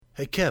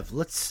Hey Kev,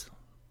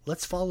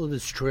 let's follow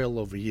this trail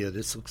over here.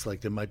 This looks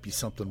like there might be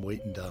something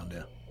waiting down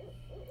there.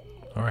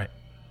 All right.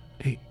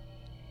 Hey,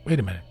 wait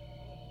a minute.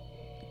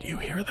 Do you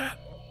hear that?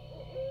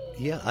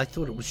 Yeah, I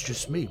thought it was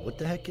just me. What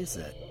the heck is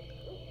that?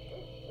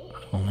 I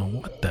don't know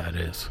what that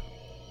is.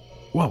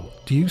 Whoa,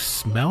 do you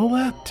smell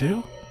that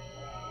too?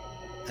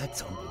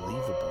 That's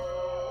unbelievable.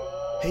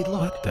 Hey,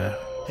 look. What the?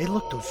 Hey,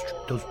 look,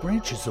 those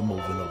branches are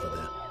moving over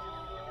there.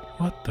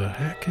 What the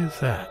heck is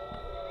that?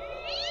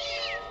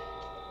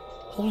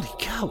 Holy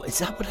cow, is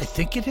that what I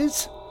think it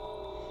is?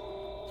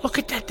 Look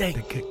at that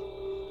thing.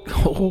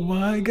 Oh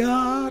my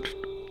God.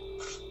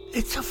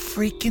 It's a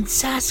freaking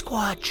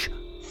Sasquatch.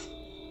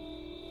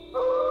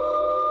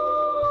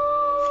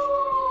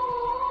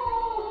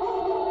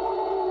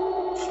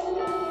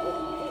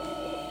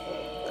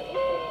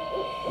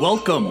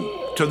 Welcome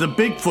to the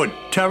Bigfoot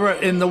Terror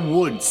in the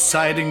Woods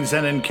Sightings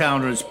and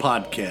Encounters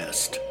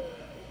podcast.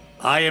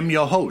 I am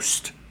your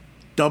host,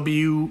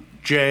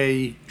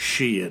 W.J.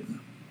 Sheehan.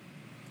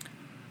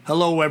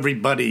 Hello,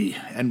 everybody,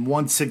 and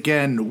once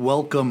again,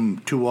 welcome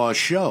to our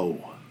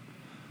show.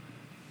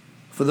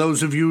 For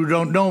those of you who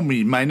don't know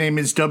me, my name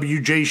is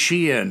W.J.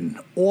 Sheehan,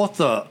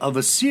 author of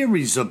a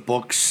series of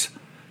books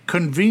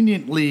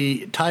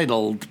conveniently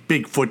titled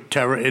Bigfoot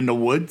Terror in the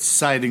Woods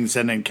Sightings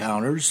and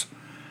Encounters.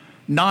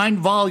 9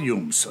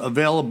 volumes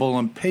available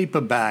in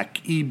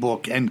paperback,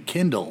 ebook, and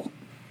Kindle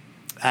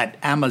at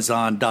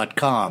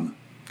Amazon.com.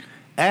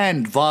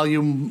 And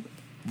volumes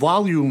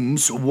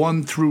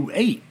 1 through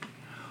 8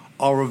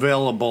 are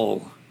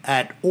available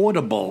at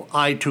Audible,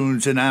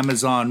 iTunes, and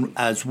Amazon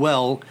as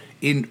well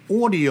in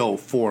audio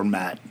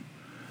format.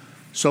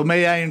 So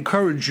may I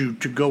encourage you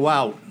to go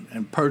out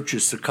and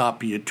purchase a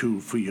copy or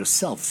two for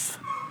yourself.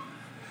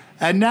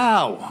 And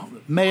now,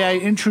 may I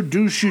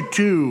introduce you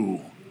to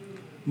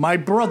my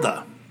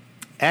brother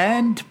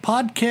and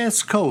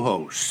podcast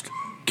co-host,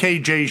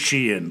 KJ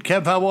Sheehan.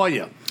 Kev, how are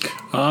you?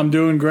 I'm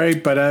doing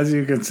great, but as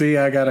you can see,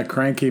 I got a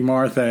cranky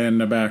Martha in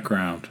the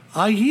background.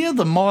 I hear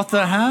the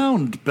Martha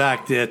Hound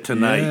back there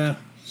tonight. Yeah,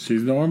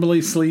 she's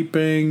normally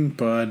sleeping,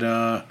 but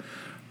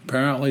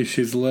apparently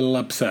she's a little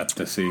upset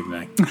this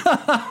evening.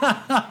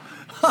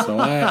 So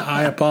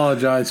I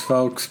apologize,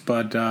 folks,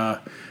 but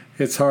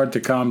it's hard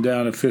to calm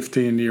down a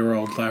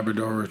 15-year-old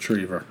Labrador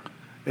Retriever.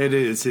 It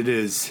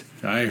is.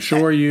 I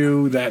assure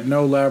you that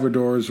no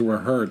Labradors were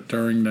hurt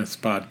during this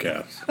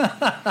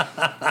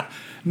podcast.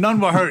 None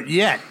were hurt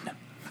yet.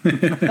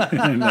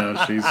 No,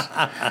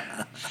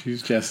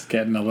 she's just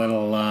getting a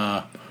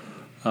little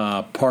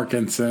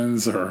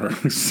Parkinson's or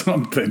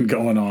something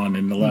going on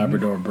in the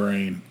Labrador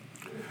brain.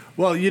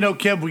 Well, you know,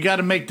 Kev, we got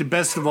to make the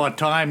best of our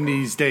time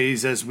these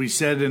days, as we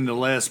said in the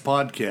last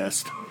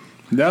podcast.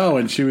 No,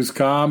 and she was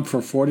calm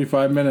for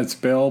 45 minutes,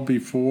 Bill,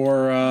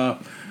 before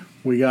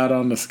we got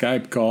on the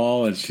Skype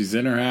call, and she's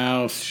in her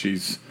house.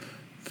 She's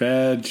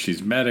fed.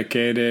 She's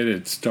medicated.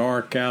 It's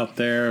dark out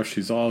there.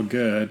 She's all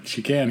good.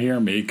 She can't hear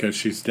me because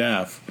she's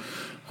deaf,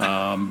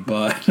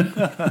 but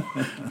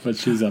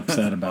she's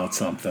upset about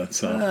something.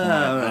 So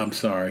I'm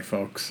sorry,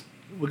 folks.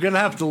 We're going to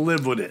have to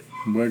live with it.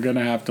 We're going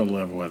to have to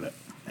live with it.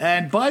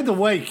 And by the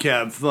way,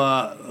 Kev,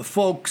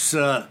 folks,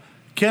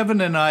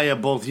 Kevin and I are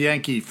both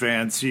Yankee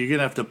fans, so you're going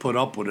to have to put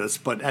up with us.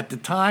 But at the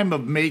time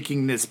of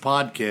making this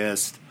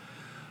podcast,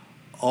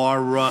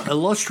 our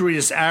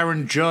illustrious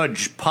Aaron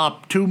Judge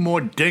popped 2 more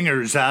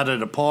dingers out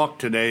of the park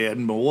today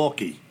in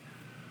Milwaukee.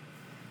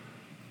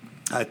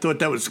 I thought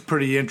that was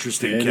pretty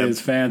interesting, It Kev. is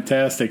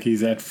fantastic.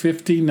 He's at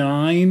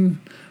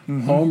 59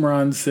 home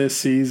runs this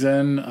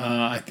season.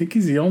 I think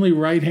he's the only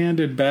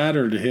right-handed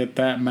batter to hit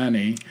that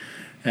many.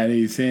 And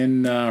he's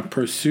in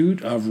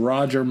pursuit of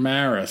Roger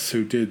Maris,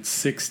 who did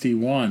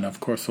 61, of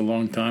course, a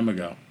long time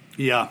ago.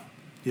 Yeah.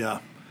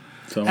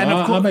 So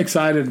I'm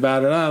excited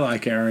about it. I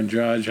like Aaron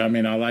Judge. I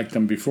mean, I liked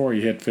him before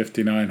he hit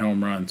 59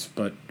 home runs,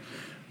 but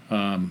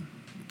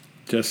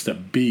just a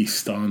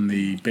beast on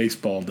the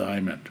baseball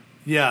diamond.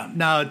 Yeah,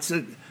 no,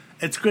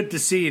 it's good to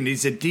see, and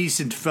he's a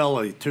decent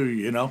fella, too,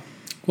 you know?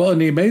 Well, and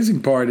the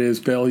amazing part is,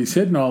 Bill, he's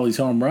hitting all these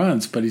home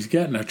runs, but he's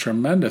getting a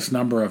tremendous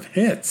number of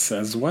hits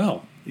as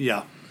well.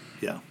 Yeah.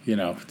 You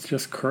know, it's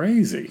just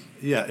crazy.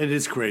 Yeah, it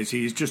is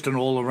crazy. He's just an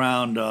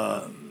all-around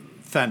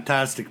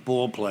fantastic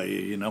ball player,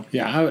 you know?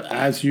 Yeah,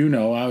 as you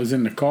know, I was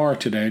in the car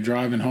today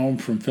driving home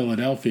from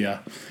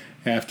Philadelphia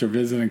after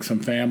visiting some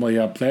family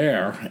up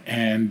there,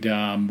 and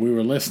we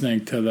were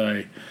listening to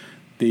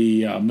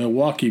the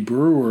Milwaukee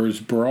Brewers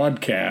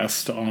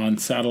broadcast on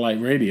satellite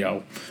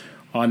radio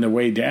on the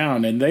way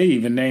down, and they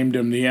even named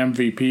him the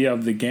MVP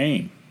of the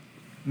game.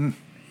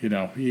 You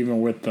know,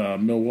 even with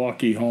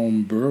Milwaukee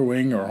home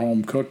brewing or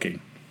home cooking.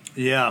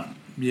 Yeah.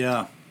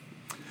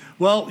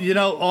 Well, you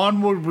know,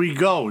 onward we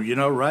go, you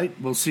know, right?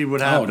 We'll see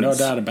what happens. Oh, no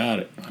doubt about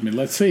it. I mean,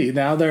 let's see.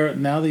 Now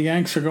the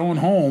Yanks are going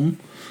home.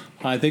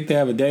 I think they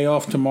have a day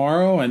off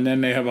tomorrow, and then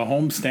they have a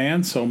home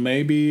stand, so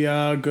maybe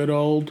good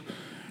old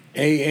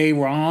A.A.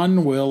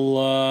 Ron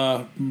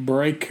will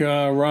break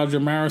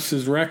Roger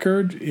Maris's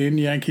record in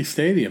Yankee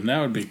Stadium.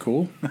 That would be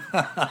cool.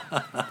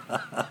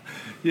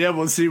 Yeah,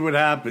 we'll see what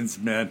happens,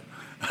 man.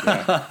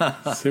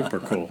 Yeah, super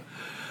cool.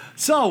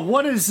 So,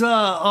 what is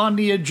on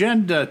the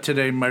agenda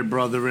today, my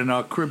brother, in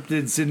our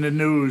Cryptids in the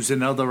News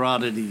and Other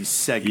Oddities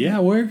segment? Yeah,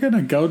 we're going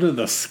to go to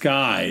the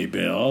sky,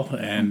 Bill,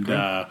 and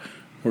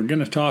we're going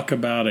to talk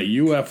about a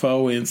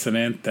UFO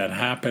incident that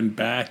happened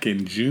back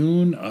in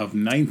June of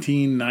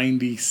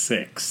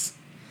 1996.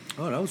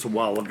 Oh, that was a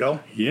while ago.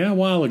 Yeah, a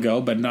while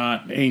ago, but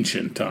not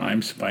ancient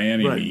times by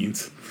any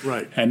means.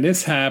 Right. And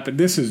this happened.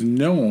 This is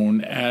known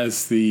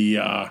as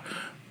the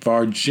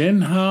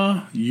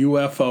Varginha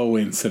UFO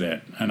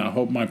incident, and I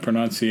hope my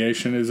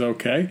pronunciation is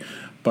okay.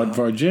 But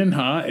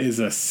Varginha is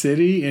a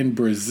city in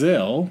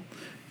Brazil,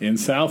 in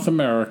South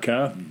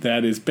America,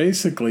 that is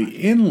basically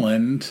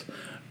inland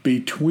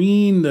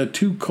between the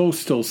two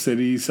coastal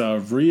cities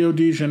of Rio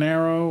de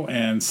Janeiro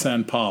and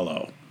São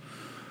Paulo.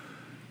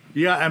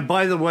 Yeah, and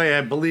by the way,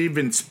 I believe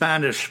in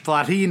Spanish,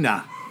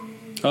 Farina.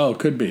 Oh,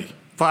 could be.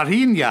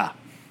 Farina.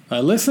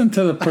 Listen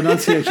to the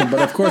pronunciation, but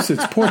of course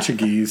it's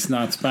Portuguese,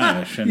 not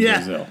Spanish in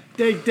Brazil.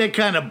 They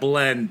kind of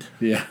blend.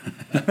 Yeah.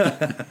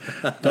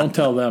 Don't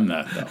tell them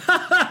that, though.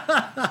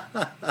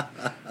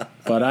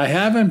 But I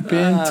haven't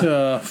been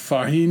to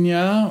Varginha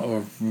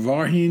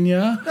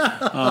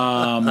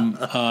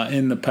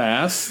in the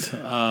past,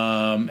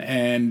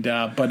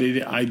 but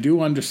I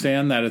do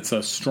understand that it's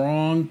a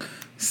strong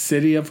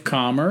city of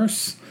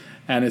commerce,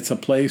 and it's a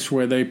place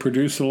where they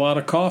produce a lot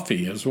of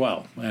coffee as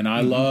well. And I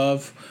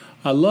love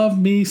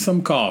me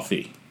some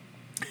coffee.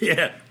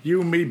 Yeah,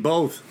 you and me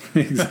both.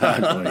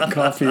 Exactly.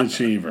 Coffee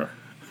achiever.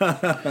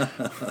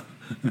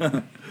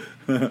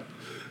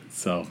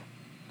 So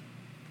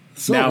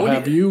now,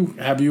 have you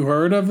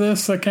heard of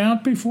this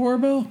account before,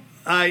 Bill?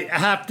 I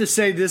have to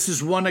say this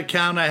is one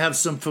account I have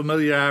some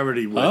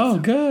familiarity with. Oh,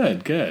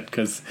 good.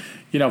 Because,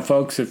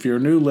 folks, if you're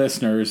new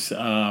listeners,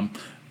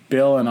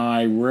 Bill and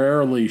I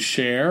rarely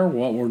share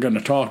what we're going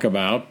to talk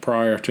about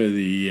prior to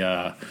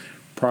the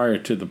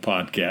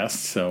podcast.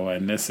 So,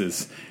 and this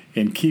is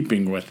in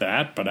keeping with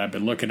that, but I've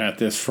been looking at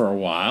this for a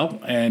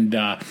while. And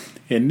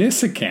in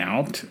this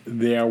account,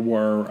 there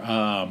were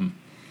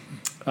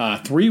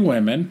 3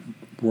 women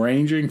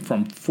ranging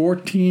from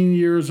 14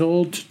 years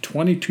old to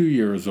 22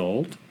 years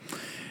old.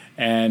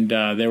 And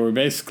they were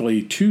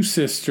basically 2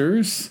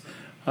 sisters,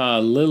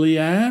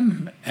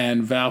 Liliane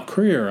and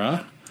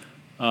Valkyria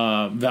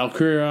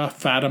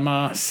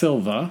Fatima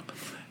Silva,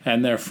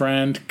 and their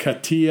friend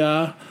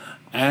Katia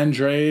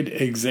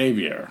Andrade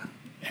Xavier.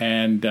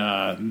 And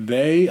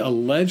they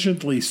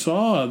allegedly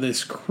saw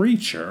this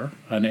creature,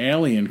 an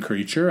alien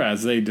creature,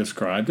 as they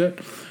described it,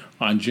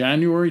 on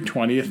January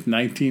 20th,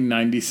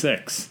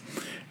 1996.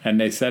 And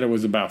they said it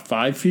was about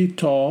 5 feet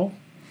tall.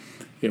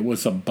 It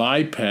was a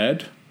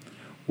biped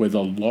with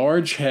a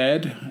large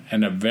head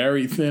and a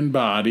very thin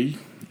body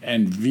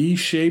and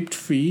V-shaped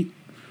feet,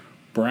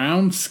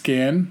 brown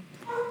skin,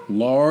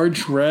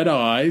 large red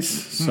eyes.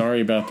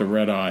 Sorry about the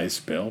red eyes,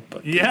 Bill,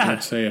 but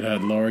let's say it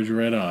had large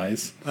red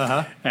eyes.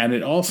 And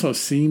it also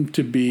seemed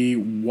to be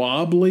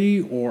wobbly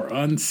or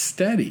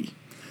unsteady.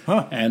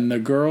 And the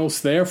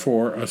girls,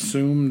 therefore,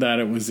 assumed that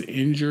it was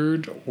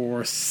injured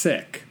or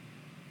sick.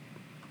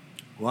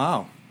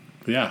 Wow.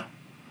 Yeah.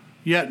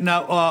 Yeah,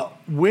 now,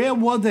 where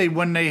were they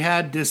when they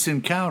had this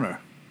encounter?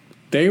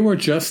 They were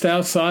just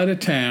outside of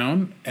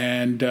town,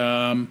 and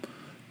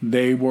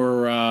they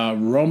were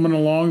roaming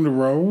along the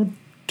road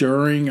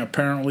during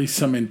apparently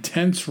some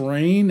intense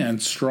rain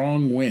and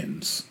strong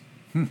winds.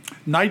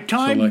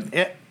 Nighttime?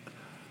 So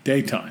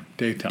daytime.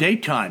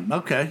 Daytime,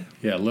 okay.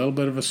 Yeah, a little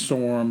bit of a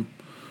storm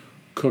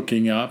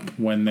cooking up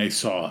when they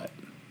saw it.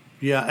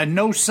 Yeah, and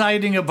no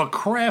sighting of a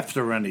craft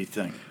or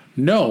anything.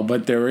 No,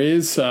 but there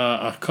is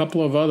a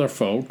couple of other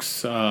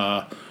folks,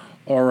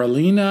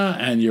 Aurelina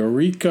and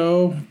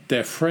Eurico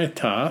de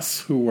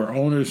Freitas, who were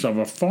owners of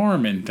a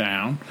farm in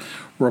town,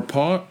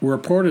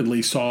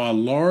 reportedly saw a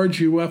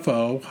large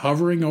UFO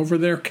hovering over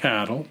their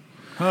cattle.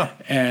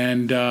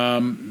 And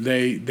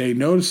they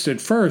noticed it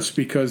first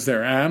because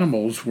their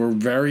animals were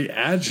very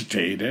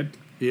agitated,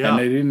 and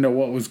they didn't know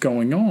what was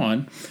going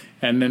on.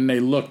 And then they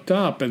looked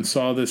up and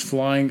saw this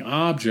flying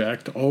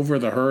object over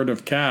the herd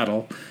of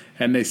cattle,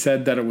 and they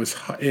said that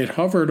it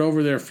hovered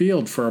over their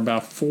field for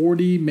about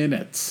 40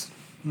 minutes.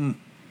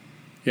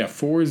 Yeah,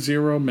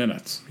 40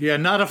 minutes. Yeah,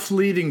 not a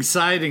fleeting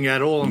sighting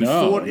at all.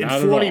 No,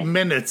 40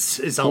 minutes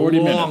is a 40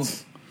 long...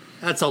 minutes.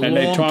 That's a long time.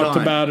 And they talked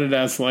about it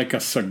as like a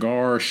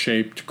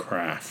cigar-shaped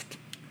craft.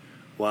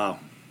 Wow.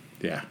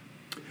 Yeah.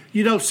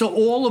 So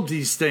all of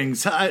these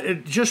things,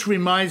 it just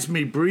reminds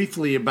me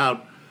briefly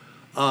about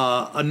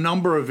a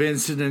number of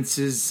incidents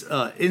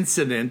at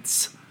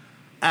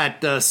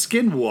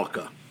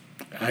Skinwalker.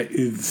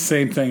 The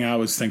same thing I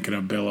was thinking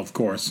of, Bill, of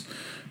course.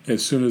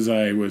 As soon as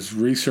I was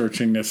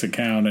researching this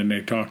account, and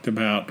they talked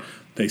about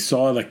they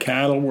saw the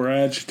cattle were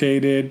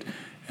agitated,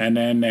 and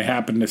then they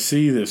happened to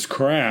see this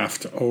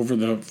craft over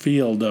the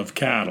field of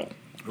cattle.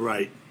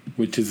 Right.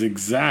 Which is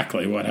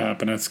exactly what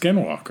happened at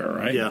Skinwalker,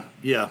 right?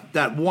 Yeah.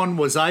 That one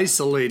was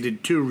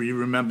isolated, too. You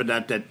remember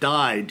that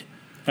died.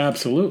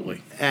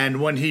 Absolutely. And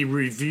when he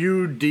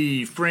reviewed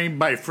the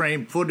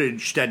frame-by-frame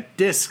footage, that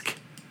disc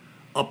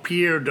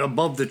appeared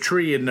above the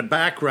tree in the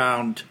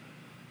background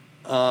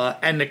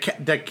and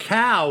the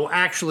cow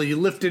actually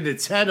lifted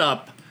its head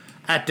up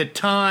at the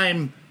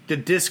time the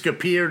disc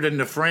appeared in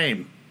the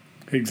frame.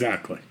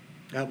 Exactly.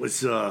 That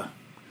was, that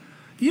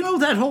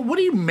whole. What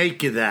do you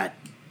make of that?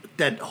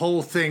 That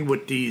whole thing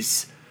with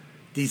these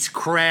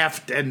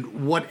craft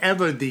and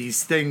whatever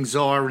these things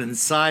are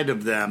inside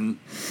of them,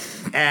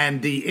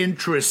 and the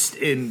interest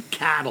in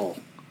cattle.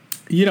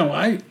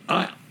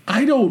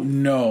 I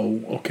don't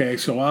know. Okay,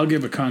 so I'll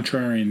give a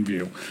contrarian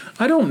view.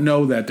 I don't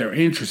know that they're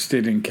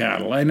interested in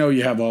cattle. I know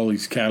you have all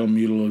these cattle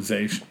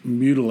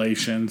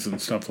mutilations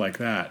and stuff like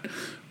that,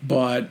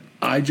 but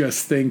I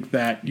just think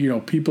that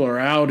people are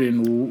out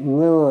in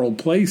rural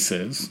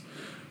places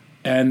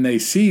and they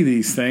see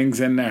these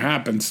things, and there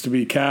happens to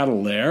be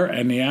cattle there,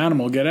 and the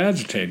animal get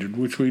agitated,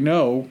 which we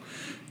know,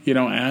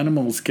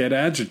 animals get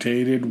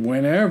agitated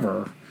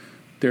whenever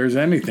there's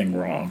anything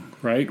wrong,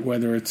 right?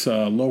 Whether it's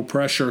a low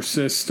pressure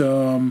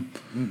system,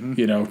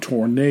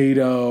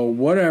 tornado,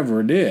 whatever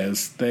it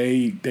is,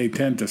 they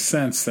tend to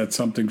sense that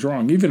something's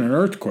wrong. Even an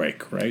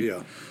earthquake, right?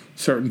 Yeah.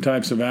 Certain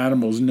types of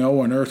animals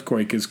know an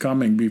earthquake is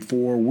coming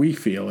before we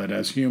feel it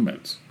as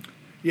humans.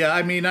 Yeah,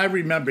 I mean, I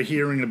remember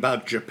hearing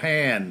about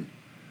Japan.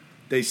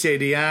 They say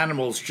the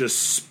animals just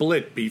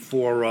split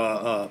before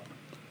an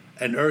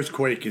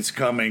earthquake is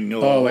coming.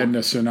 And the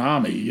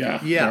tsunami, yeah.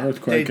 The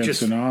earthquake and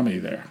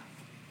tsunami there.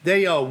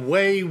 They are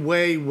way,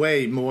 way,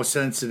 way more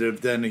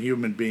sensitive than a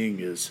human being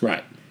is.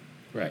 Right.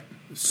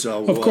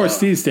 So, of course,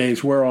 these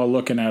days we're all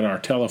looking at our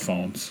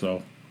telephones,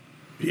 so.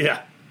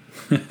 Yeah.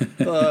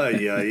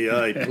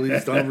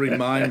 Please don't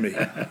remind me.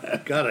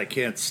 God, I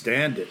can't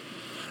stand it.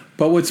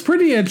 But what's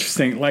pretty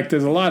interesting,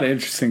 there's a lot of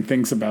interesting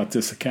things about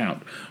this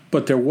account,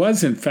 but there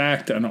was, in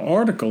fact, an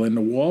article in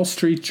the Wall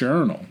Street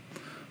Journal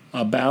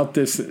about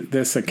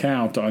this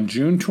account on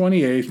June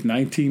 28th,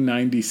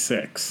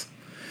 1996.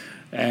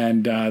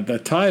 And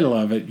the title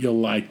of it, you'll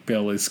like,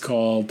 Bill, is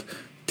called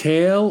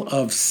Tale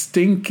of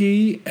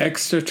Stinky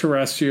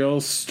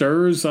Extraterrestrials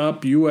Stirs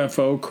Up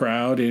UFO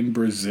Crowd in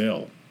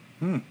Brazil.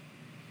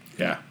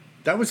 Yeah.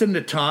 That was in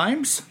the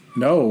Times?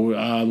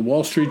 No, the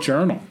Wall Street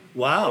Journal.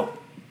 Wow.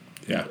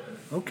 Yeah.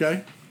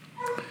 Okay.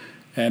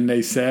 And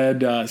they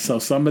said, so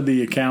some of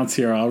the accounts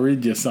here, I'll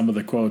read you some of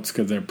the quotes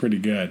because they're pretty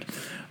good.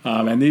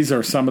 And these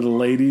are some of the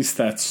ladies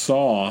that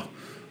saw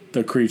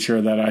the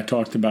creature that I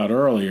talked about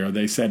earlier.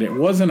 They said it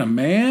wasn't a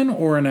man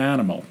or an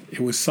animal. It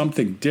was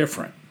something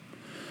different.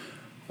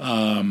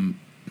 It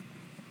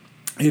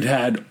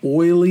had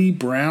oily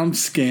brown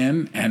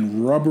skin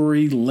and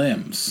rubbery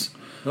limbs.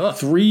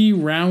 3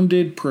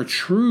 rounded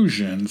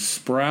protrusions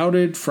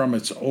sprouted from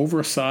its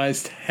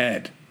oversized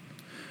head.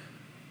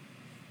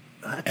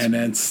 And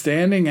then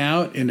standing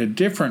out in a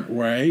different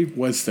way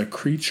was the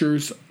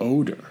creature's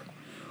odor.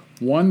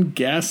 One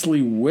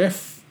ghastly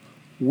whiff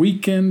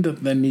weakened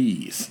the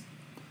knees.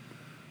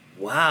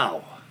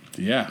 Wow.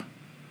 Yeah.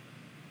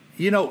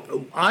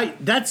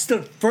 That's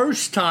the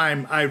first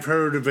time I've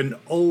heard of an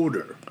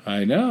odor.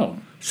 I know.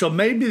 So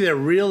maybe there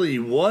really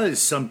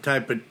was some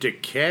type of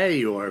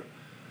decay or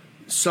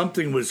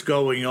something was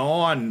going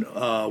on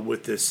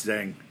with this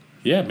thing.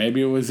 Yeah,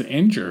 maybe it was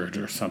injured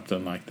or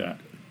something like that.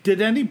 Did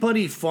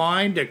anybody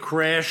find a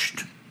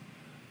crashed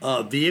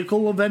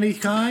vehicle of any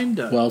kind?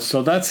 Well,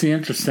 so that's the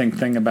interesting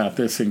thing about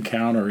this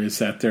encounter is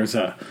that there's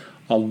a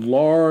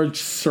large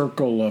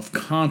circle of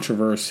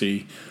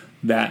controversy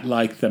that,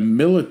 the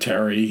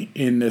military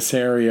in this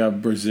area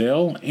of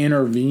Brazil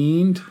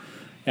intervened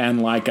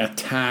and,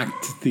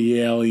 attacked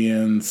the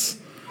aliens,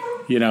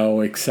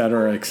 et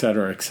cetera, et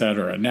cetera, et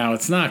cetera. Now,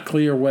 it's not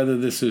clear whether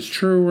this is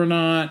true or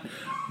not,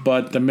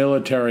 but the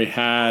military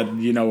had,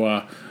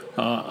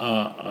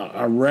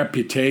 a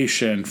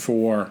reputation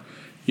for,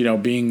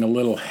 being a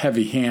little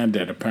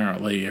heavy-handed,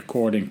 apparently,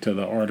 according to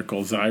the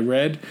articles I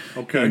read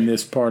in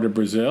this part of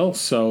Brazil.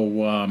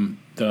 So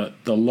the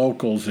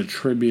locals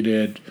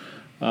attributed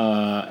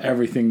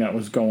everything that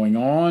was going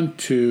on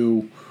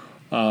to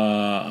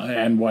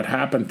and what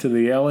happened to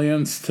the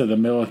aliens to the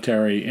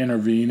military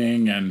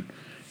intervening and,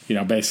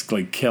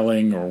 basically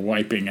killing or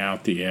wiping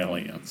out the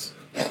aliens.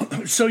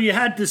 So you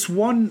had this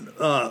one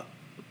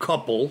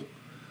couple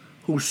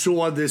who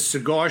saw this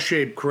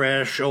cigar-shaped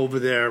crash over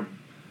their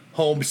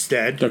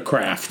homestead. The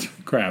craft,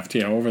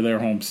 over their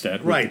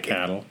homestead with the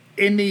cattle.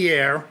 In the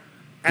air.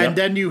 And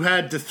then you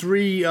had the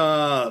 3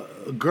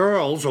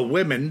 girls or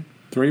women.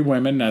 3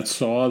 women that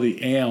saw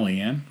the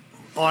alien.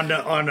 On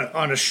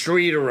a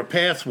street or a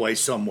pathway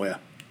somewhere.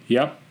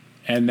 Yep.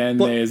 And then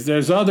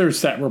there's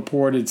others that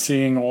reported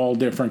seeing all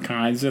different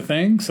kinds of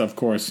things. Of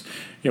course,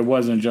 it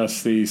wasn't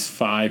just these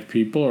 5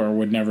 people or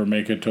would never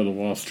make it to the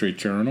Wall Street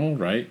Journal,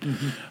 right?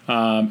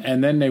 Mm-hmm.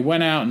 And then they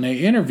went out and they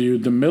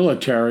interviewed the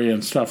military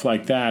and stuff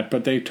like that,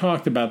 but they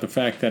talked about the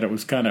fact that it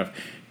was kind of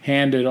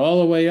handed all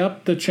the way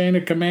up the chain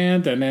of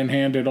command and then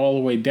handed all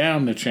the way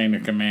down the chain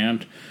of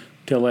command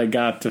till they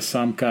got to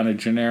some kind of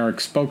generic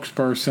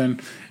spokesperson.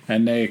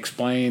 And they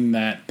explained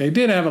that they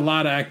did have a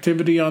lot of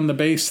activity on the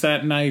base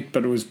that night,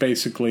 but it was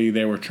basically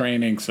they were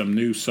training some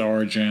new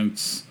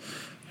sergeants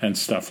and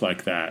stuff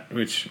like that,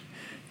 which,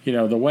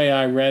 the way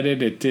I read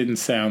it, it didn't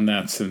sound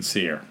that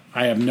sincere.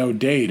 I have no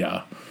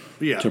data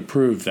Yeah. to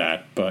prove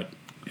that, but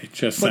it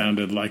just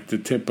sounded like the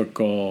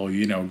typical,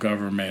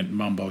 government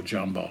mumbo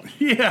jumbo.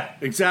 Yeah,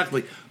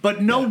 exactly.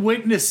 But no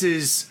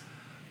witnesses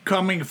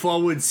coming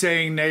forward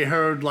saying they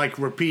heard like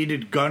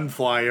repeated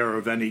gunfire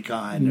of any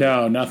kind.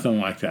 No, nothing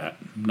like that.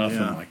 Nothing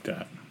Yeah. like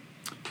that.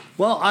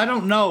 Well, I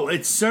don't know.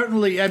 It's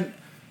certainly. And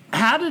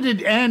how did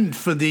it end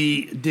for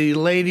the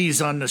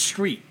ladies on the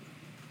street?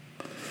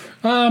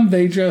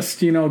 They just,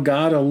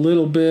 got a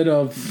little bit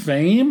of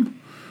fame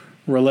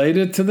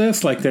related to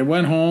this. Like they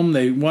went home,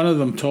 one of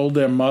them told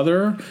their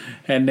mother,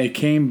 and they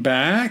came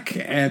back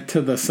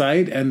to the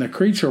site, and the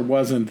creature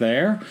wasn't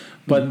there,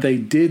 but they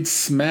did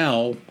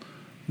smell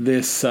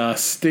this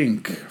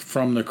stink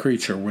from the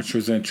creature, which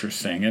was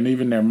interesting. And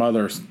even their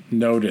mother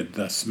noted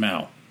the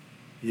smell.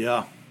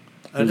 Yeah.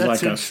 It was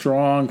like a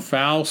strong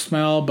foul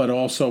smell, but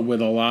also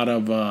with a lot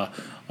of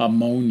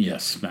ammonia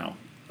smell.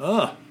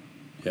 Ugh.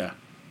 Yeah.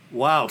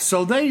 Wow.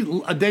 So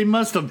they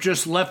must have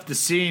just left the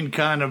scene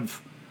kind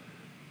of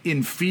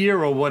in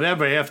fear or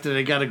whatever after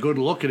they got a good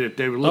look at it.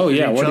 They were looking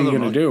at each what are you other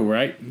going to do,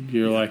 right?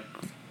 You're like,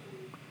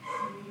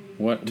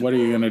 what are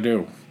you going to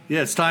do?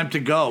 Yeah, it's time to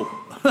go.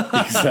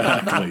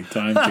 Exactly.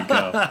 Time to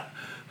go.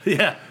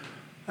 Yeah.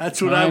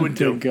 That's what I would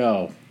do. Time to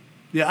go.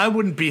 Yeah, I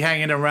wouldn't be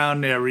hanging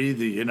around there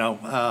either,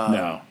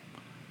 No.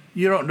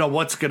 You don't know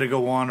what's going to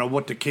go on or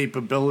what the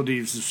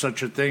capabilities of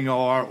such a thing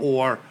are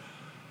or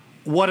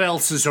what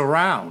else is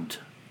around.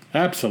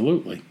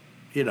 Absolutely.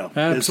 There's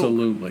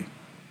Absolutely.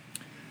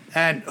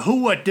 And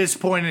who at this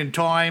point in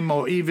time,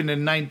 or even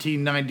in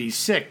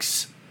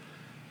 1996,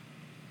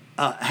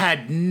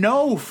 had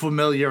no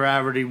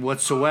familiarity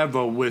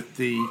whatsoever with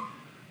the,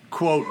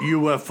 quote,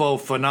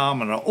 UFO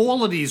phenomena.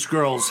 All of these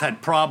girls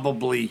had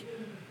probably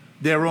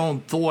their own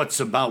thoughts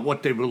about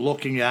what they were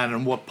looking at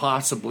and what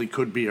possibly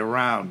could be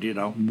around,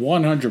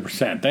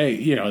 100%. They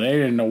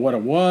didn't know what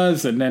it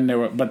was, and then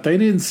but they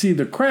didn't see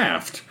the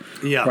craft.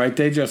 Yeah. Right?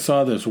 They just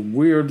saw this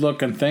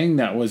weird-looking thing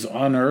that was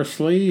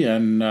unearthly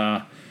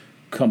and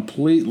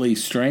completely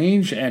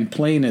strange and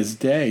plain as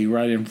day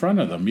right in front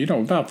of them.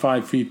 About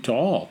 5 feet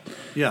tall.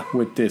 Yeah.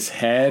 With this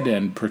head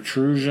and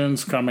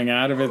protrusions coming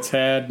out of its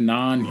head,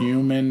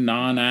 non-human,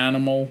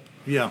 non-animal.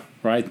 Yeah.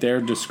 Right?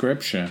 Their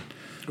description.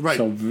 Right.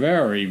 So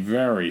very,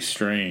 very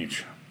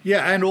strange.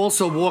 Yeah, and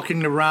also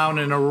walking around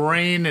in a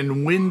rain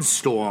and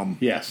windstorm.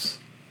 Yes.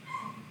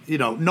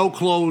 No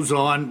clothes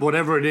on,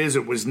 whatever it is,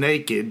 it was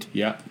naked.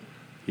 Yeah.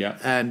 Yeah.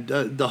 And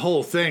the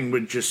whole thing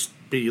would just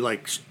be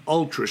like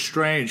ultra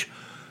strange.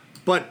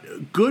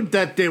 But good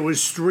that there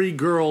was 3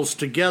 girls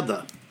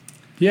together.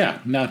 Yeah,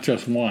 not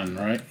just one,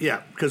 right?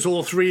 Yeah, because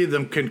all 3 of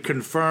them can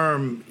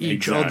confirm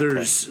each Exactly.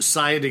 other's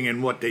sighting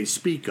and what they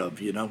speak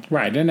of,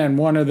 Right, and then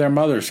one of their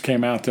mothers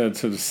came out to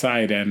the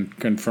site and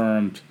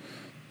confirmed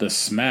the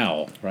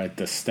smell, right,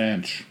 the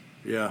stench.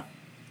 Yeah.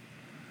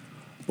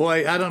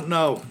 Boy, I don't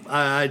know.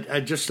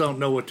 I just don't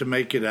know what to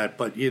make of that.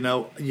 But, you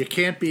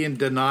can't be in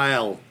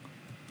denial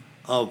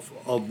of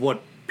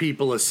what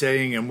people are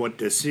saying and what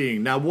they're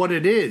seeing. Now, what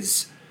it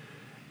is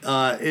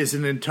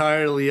an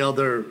entirely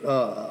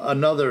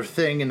another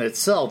thing in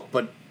itself.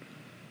 But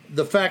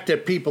the fact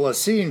that people are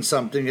seeing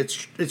something,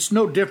 it's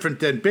no different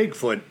than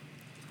Bigfoot.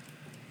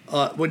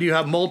 When you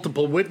have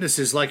multiple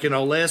witnesses, like in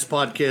our last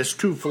podcast,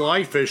 2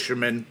 fly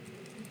fishermen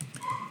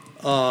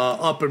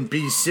up in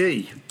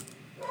BC.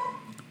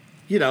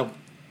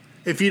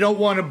 If you don't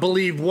want to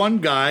believe one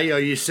guy, are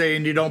you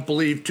saying you don't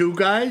believe 2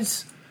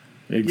 guys?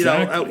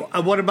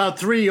 Exactly. What about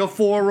 3 or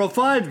 4 or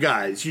 5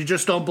 guys? You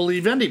just don't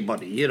believe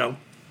anybody,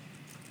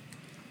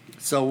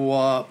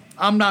 So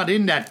I'm not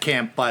in that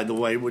camp, by the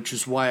way, which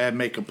is why I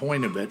make a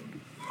point of it.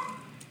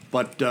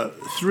 But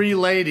 3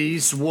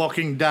 ladies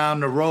walking down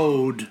the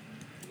road,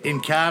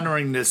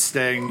 encountering this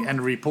thing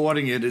and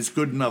reporting it is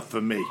good enough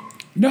for me.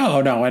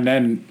 No, and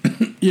then,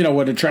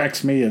 what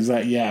attracts me is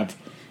that you have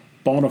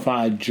bona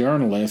fide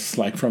journalists,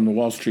 like from the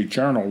Wall Street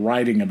Journal,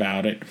 writing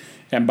about it.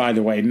 And by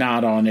the way,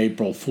 not on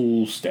April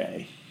Fool's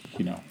Day,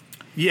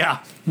 Yeah.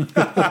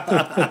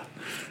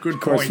 Good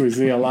Of course, point. we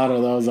see a lot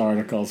of those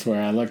articles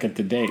where I look at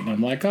the date and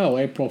I'm like, oh,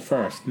 April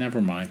 1st,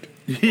 never mind.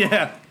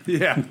 Yeah.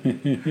 Yeah,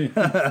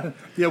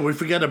 we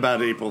forget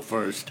about April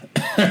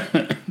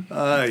 1st.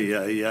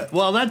 Yeah.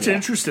 Well, that's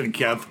interesting,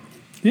 Kev.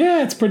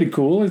 Yeah, it's pretty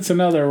cool. It's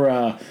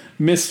another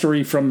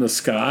mystery from the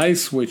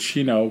skies, which,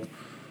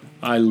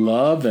 I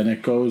love, and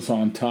it goes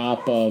on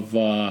top of,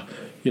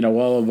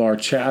 all of our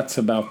chats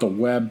about the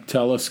Webb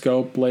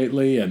telescope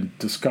lately and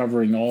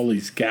discovering all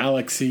these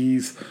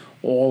galaxies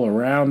all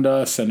around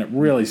us, and it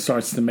really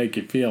starts to make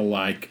you feel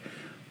like,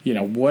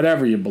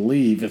 whatever you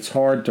believe, it's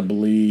hard to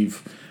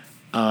believe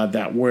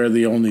that we're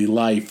the only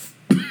life,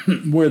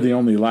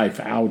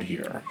 out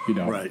here.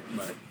 Right.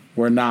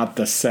 We're not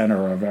the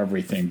center of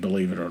everything,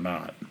 believe it or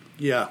not.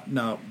 Yeah,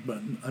 no,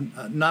 but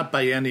not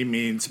by any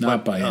means.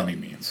 Not by any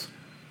means.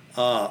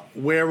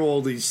 Where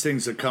all these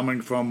things are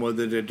coming from,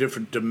 whether they're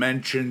different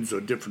dimensions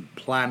or different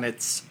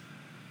planets,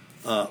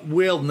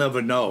 we'll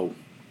never know.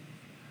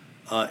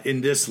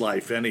 In this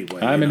life,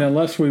 anyway. I mean,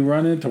 unless we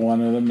run into one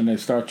of them and they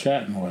start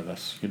chatting with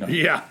us,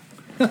 Yeah.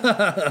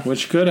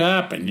 which could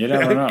happen. You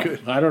never know.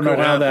 I don't know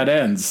how that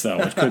ends, though.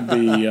 It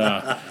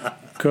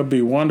could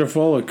be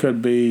wonderful. It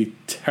could be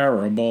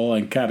terrible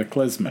and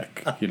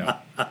cataclysmic.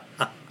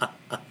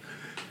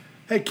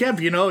 Hey, Kev,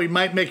 he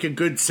might make a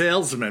good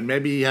salesman.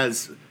 Maybe he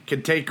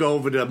can take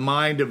over the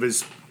mind of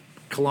his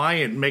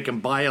client and make him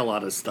buy a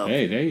lot of stuff.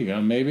 Hey, there you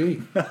go.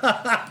 Maybe.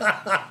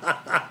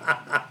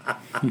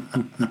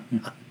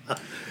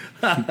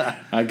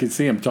 I could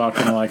see him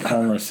talking like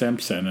Homer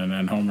Simpson, and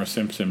then Homer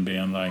Simpson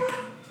being like,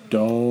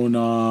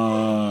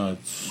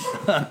 donuts.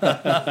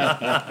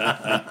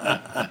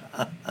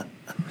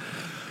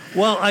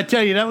 Well, I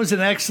tell you, that was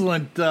an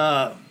excellent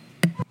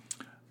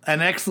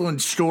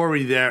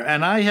story there.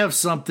 And I have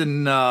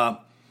something, I'm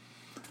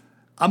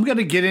going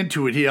to get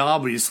into it here,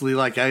 obviously,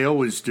 like I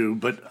always do,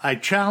 but I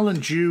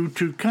challenge you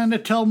to kind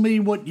of tell me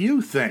what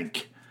you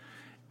think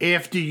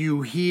after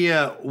you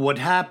hear what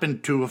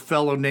happened to a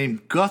fellow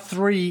named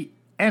Guthrie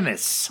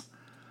Ennis,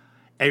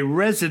 a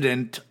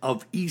resident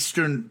of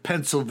eastern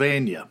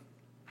Pennsylvania.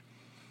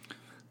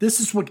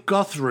 This is what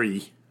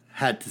Guthrie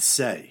had to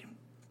say.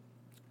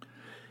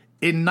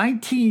 In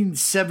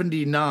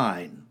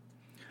 1979,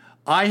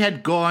 I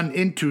had gone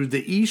into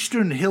the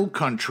eastern hill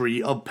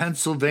country of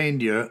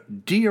Pennsylvania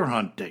deer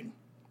hunting.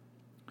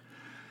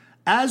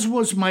 As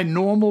was my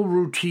normal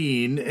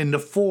routine in the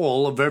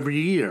fall of every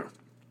year.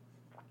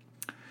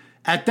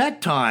 At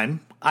that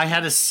time, I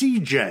had a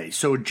CJ,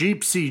 so a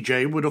Jeep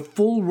CJ with a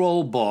full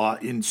roll bar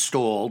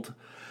installed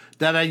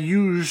that I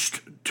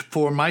used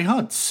for my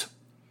hunts.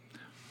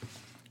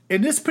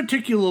 In this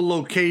particular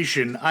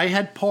location, I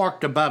had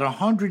parked about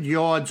 100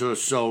 yards or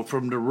so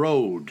from the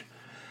road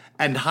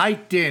and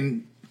hiked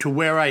in to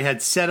where I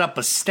had set up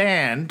a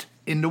stand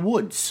in the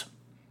woods.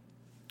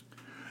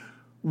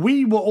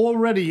 We were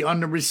already on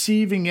the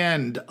receiving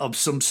end of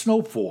some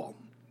snowfall,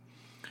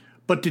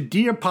 but the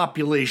deer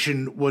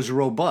population was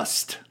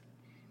robust.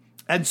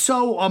 And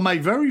so on my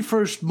very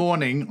first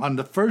morning, on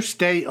the first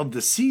day of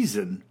the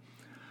season,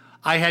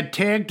 I had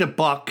tagged a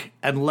buck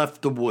and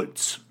left the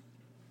woods.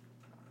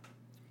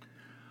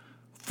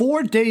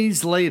 4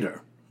 days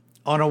later,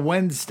 on a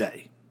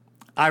Wednesday,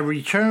 I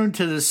returned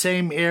to the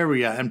same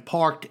area and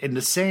parked in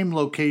the same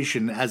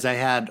location as I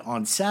had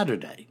on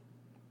Saturday.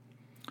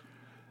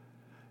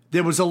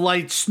 There was a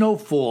light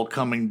snowfall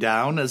coming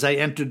down as I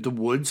entered the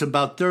woods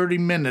about 30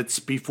 minutes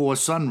before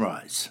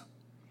sunrise.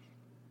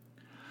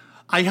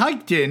 I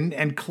hiked in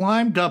and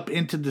climbed up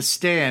into the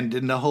stand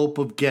in the hope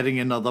of getting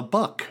another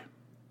buck.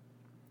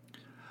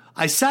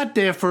 I sat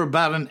there for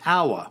about an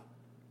hour,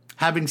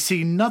 having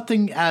seen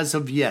nothing as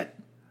of yet,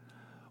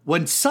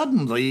 when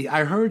suddenly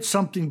I heard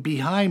something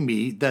behind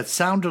me that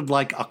sounded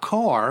like a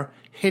car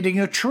hitting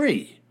a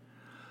tree,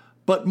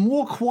 but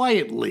more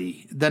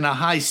quietly than a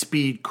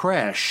high-speed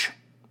crash.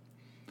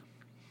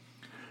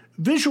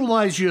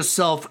 Visualize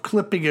yourself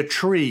clipping a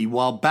tree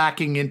while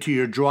backing into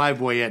your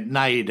driveway at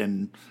night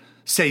and,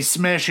 say,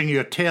 smashing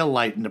your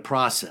taillight in the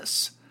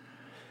process.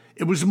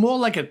 It was more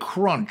like a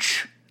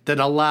crunch than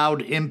a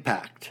loud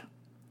impact.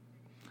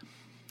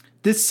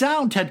 This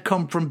sound had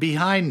come from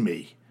behind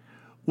me,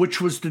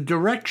 which was the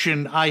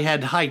direction I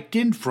had hiked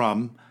in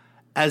from,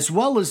 as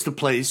well as the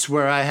place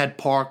where I had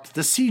parked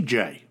the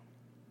CJ.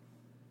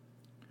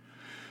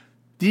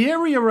 The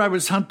area I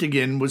was hunting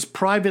in was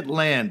private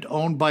land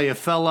owned by a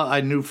fella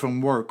I knew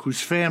from work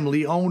whose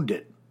family owned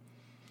it.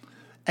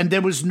 And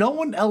there was no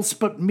one else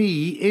but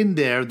me in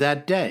there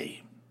that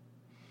day.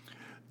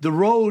 The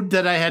road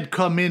that I had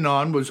come in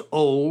on was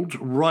old,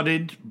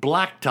 rutted,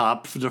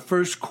 blacktop for the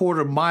first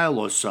quarter mile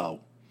or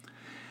so.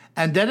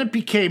 And then it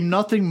became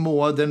nothing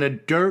more than a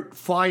dirt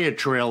fire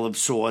trail of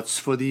sorts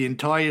for the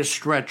entire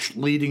stretch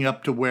leading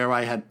up to where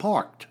I had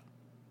parked.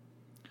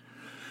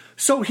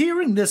 So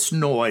hearing this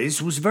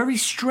noise was very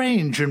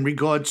strange in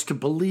regards to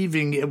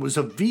believing it was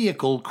a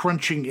vehicle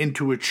crunching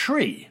into a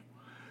tree,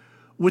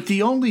 with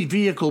the only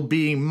vehicle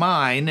being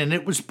mine, and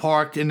it was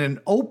parked in an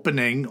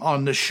opening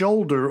on the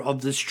shoulder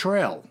of this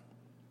trail.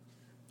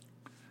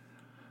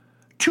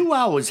 2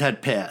 hours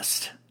had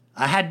passed.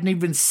 I hadn't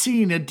even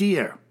seen a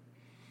deer,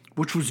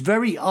 which was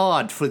very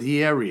odd for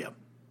the area.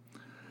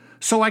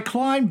 So I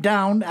climbed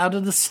down out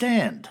of the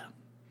stand.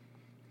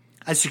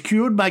 I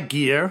secured my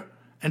gear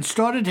and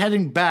started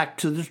heading back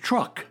to the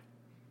truck.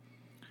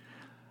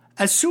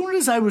 As soon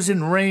as I was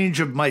in range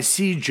of my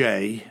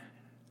CJ,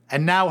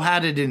 and now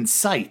had it in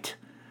sight,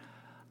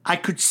 I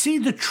could see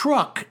the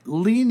truck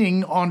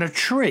leaning on a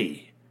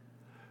tree.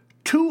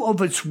 2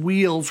 of its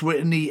wheels were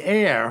in the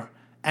air,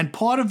 and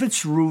part of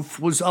its roof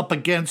was up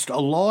against a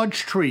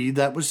large tree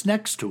that was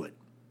next to it.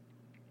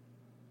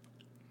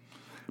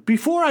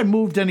 Before I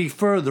moved any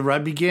further, I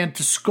began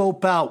to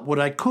scope out what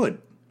I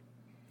could,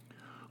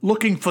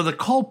 looking for the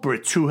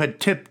culprits who had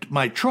tipped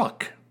my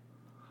truck.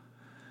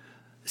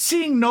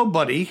 Seeing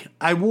nobody,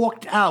 I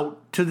walked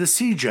out to the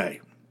CJ.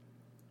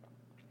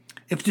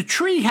 If the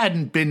tree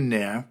hadn't been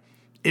there,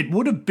 it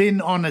would have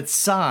been on its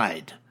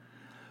side,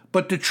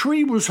 but the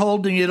tree was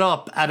holding it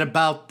up at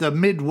about the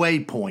midway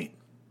point.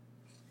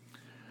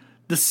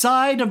 The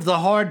side of the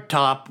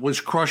hardtop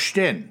was crushed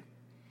in,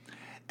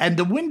 and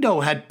the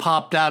window had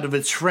popped out of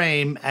its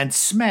frame and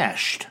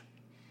smashed,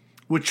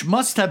 which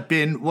must have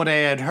been what I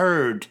had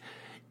heard,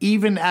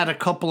 even at a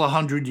couple of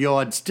 100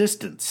 yards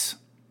distance.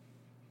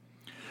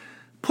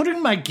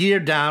 Putting my gear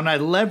down, I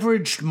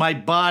leveraged my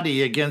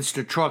body against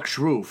the truck's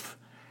roof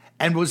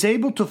and was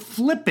able to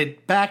flip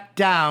it back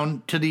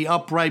down to the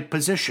upright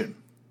position.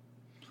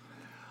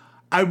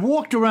 I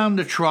walked around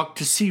the truck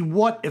to see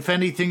what, if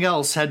anything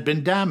else, had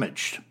been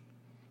damaged.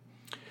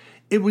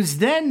 It was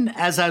then,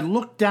 as I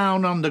looked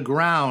down on the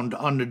ground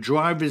on the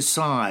driver's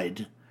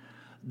side,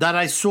 that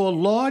I saw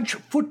large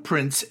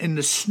footprints in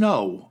the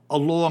snow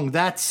along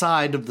that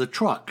side of the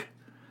truck,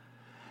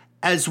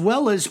 as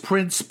well as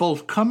prints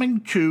both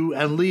coming to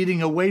and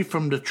leading away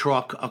from the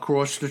truck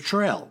across the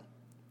trail.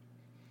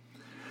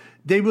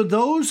 They were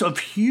those of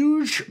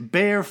huge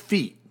bare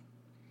feet,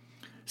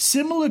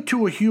 similar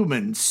to a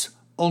human's,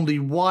 only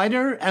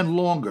wider and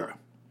longer,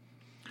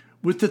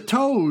 with the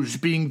toes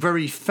being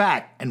very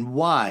fat and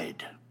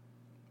wide.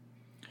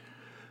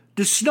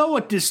 The snow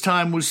at this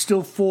time was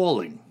still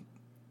falling,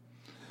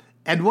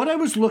 and what I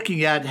was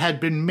looking at had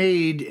been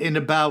made in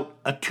about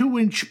a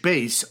 2-inch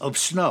base of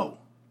snow,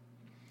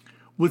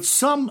 with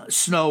some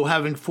snow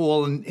having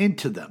fallen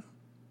into them.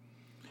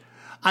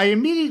 I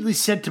immediately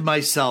said to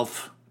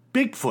myself,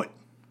 Bigfoot.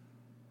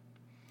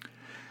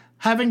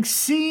 Having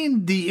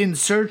seen the In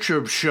Search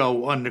Of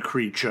show on the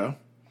creature,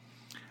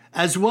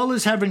 as well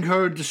as having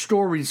heard the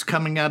stories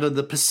coming out of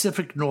the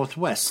Pacific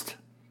Northwest,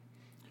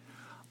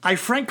 I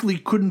frankly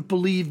couldn't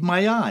believe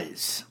my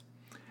eyes.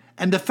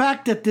 And the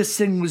fact that this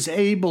thing was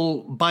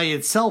able, by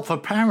itself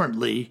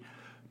apparently,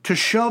 to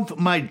shove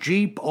my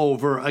Jeep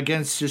over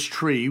against this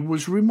tree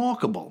was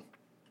remarkable.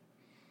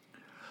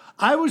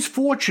 I was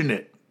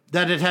fortunate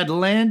that it had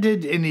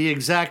landed in the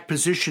exact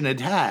position it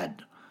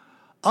had.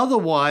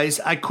 Otherwise,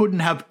 I couldn't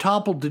have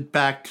toppled it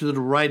back to the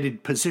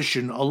righted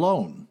position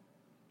alone.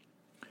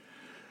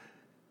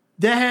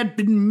 There had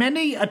been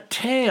many a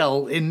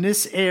tale in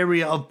this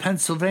area of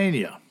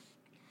Pennsylvania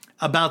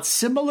about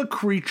similar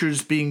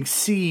creatures being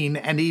seen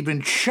and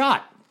even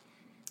shot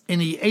in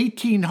the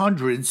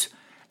 1800s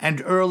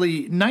and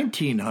early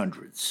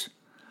 1900s.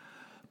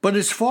 But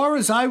as far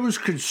as I was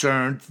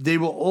concerned, they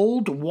were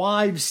old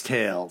wives'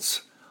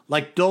 tales,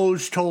 like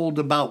those told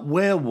about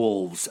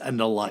werewolves and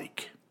the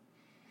like.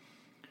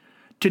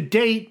 To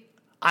date,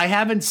 I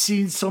haven't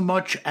seen so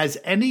much as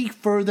any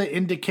further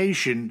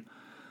indication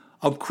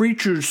of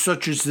creatures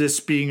such as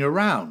this being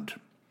around.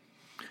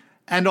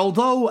 And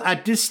although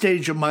at this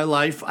stage of my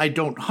life I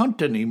don't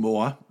hunt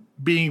anymore,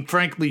 being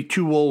frankly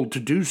too old to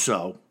do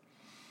so,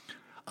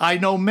 I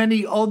know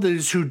many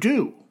others who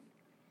do,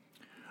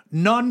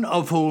 none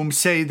of whom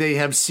say they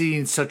have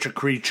seen such a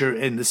creature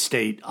in the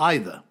state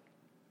either.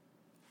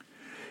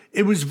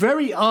 It was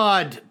very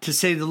odd, to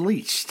say the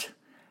least,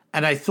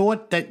 and I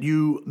thought that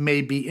you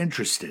may be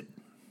interested.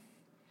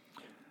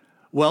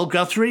 Well,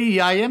 Guthrie,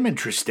 I am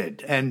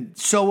interested, and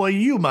so are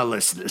you, my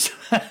listeners.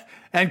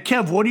 And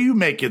Kev, what do you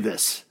make of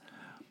this?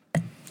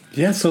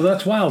 Yeah, so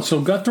that's wild.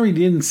 So Guthrie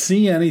didn't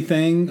see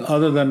anything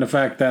other than the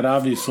fact that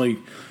obviously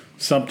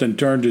something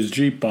turned his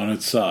Jeep on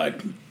its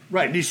side.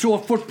 Right, and he saw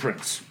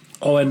footprints.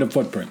 Oh, and the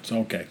footprints.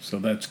 Okay, so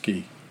that's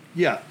key.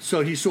 Yeah,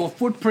 so he saw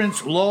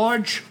footprints,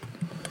 large,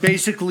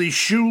 basically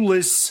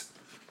shoeless,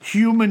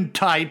 human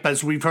type,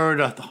 as we've heard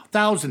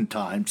 1,000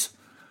 times,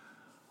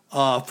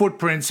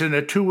 footprints in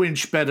a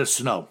 2-inch bed of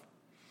snow.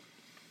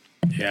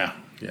 Yeah,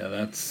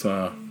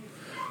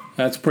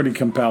 that's pretty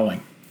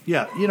compelling.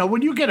 Yeah, you know,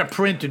 when you get a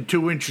print in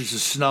 2 inches of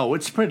snow,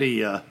 it's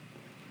pretty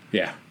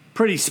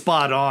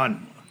spot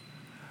on.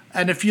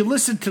 And if you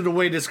listen to the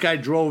way this guy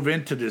drove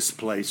into this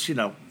place, you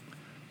know,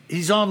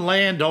 he's on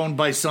land owned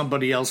by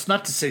somebody else.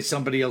 Not to say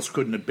somebody else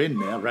couldn't have been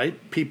there,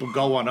 right? People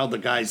go on other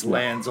guys'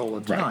 lands all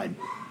the time.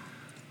 Right.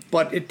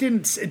 But it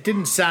didn't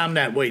sound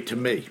that way to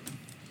me.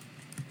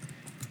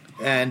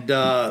 And,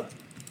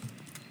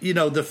 you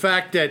know, the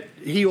fact that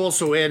he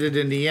also added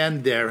in the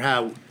end there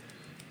how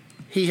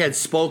he had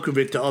spoke of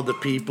it to other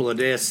people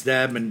and asked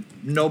them, and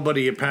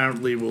nobody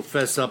apparently will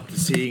fess up to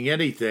seeing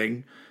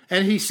anything.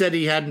 And he said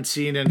he hadn't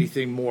seen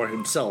anything more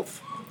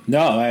himself.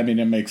 No, I mean,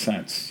 it makes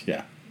sense,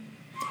 yeah.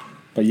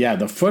 But yeah,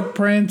 the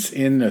footprints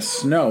in the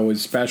snow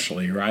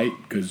especially, right?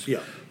 Because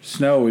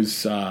snow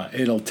is,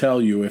 it'll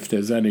tell you if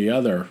there's any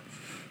other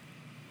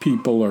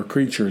people or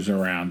creatures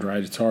around,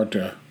 right? It's hard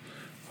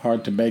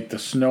to make the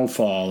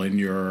snowfall in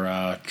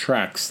your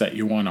tracks that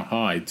you want to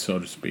hide, so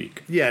to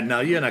speak. Yeah, no,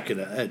 you're not going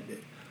to...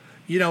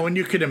 You know, and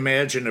you can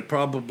imagine it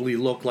probably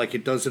looked like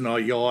it does in our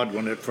yard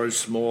when it's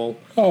first small.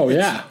 Oh, it's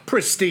yeah.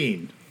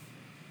 Pristine.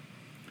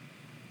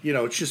 You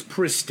know, it's just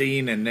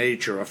pristine in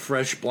nature, a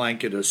fresh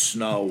blanket of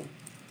snow.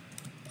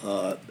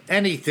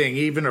 Anything,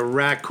 even a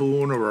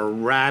raccoon or a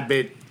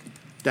rabbit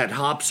that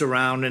hops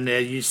around in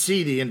there, you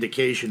see the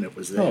indication it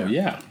was there. Oh,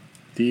 yeah.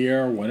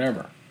 Deer,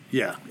 whatever.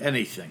 Yeah,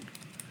 anything.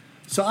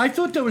 So I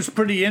thought that was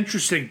pretty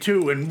interesting,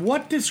 too. And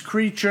what this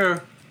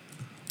creature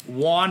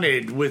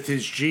wanted with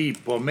his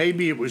Jeep, or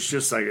maybe it was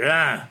just like,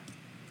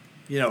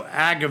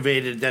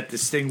 aggravated that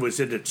this thing was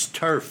in its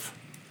turf.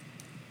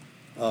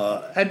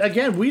 And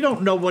again, we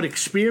don't know what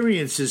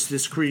experiences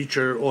this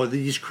creature or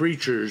these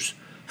creatures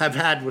have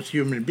had with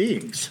human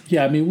beings.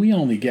 Yeah, I mean, we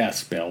only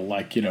guess, Bill.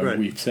 Like, Right.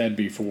 we've said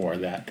before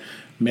that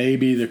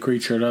maybe the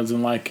creature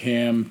doesn't like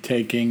him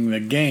taking the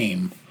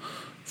game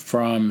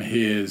from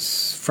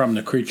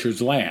the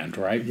creature's land,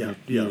 right? Yeah,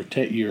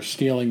 You're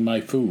stealing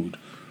my food.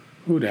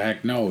 Who the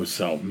heck knows?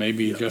 So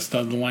maybe he just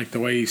doesn't like the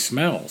way he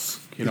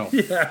smells.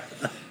 Yeah.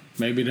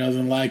 Maybe he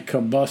doesn't like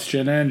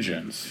combustion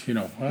engines.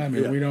 I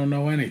mean, we don't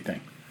know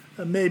anything.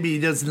 Maybe he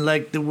doesn't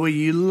like the way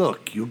you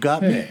look. You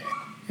got me?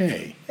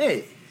 Hey.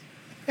 Hey.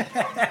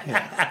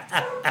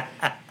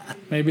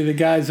 Maybe the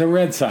guy's a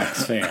Red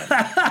Sox fan.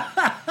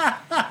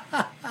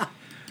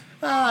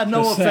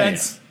 No Just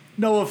offense. saying.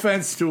 No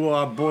offense to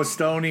our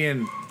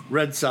Bostonian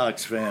Red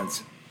Sox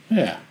fans.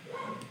 Yeah.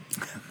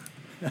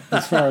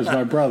 As far as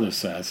my brother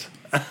says.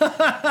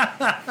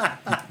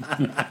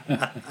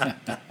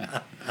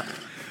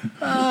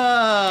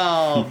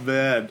 Oh,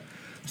 man.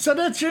 So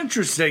that's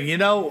interesting.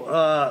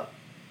 The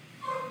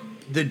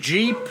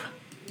Jeep,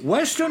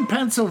 Western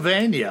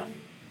Pennsylvania.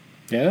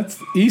 Yeah,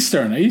 that's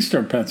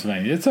Eastern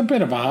Pennsylvania. It's a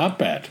bit of a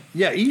hotbed.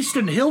 Yeah,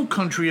 Eastern Hill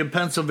Country in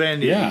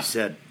Pennsylvania, Yeah. he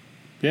said.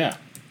 Yeah.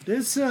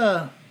 There's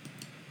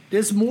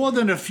more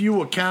than a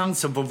few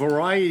accounts of a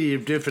variety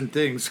of different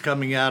things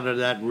coming out of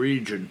that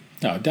region.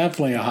 No,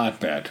 definitely a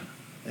hotbed.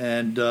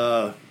 And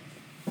by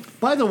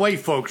the way,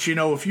 folks,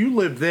 if you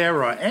live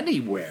there or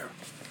anywhere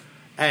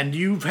and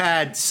you've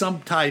had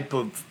some type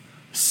of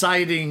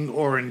sighting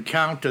or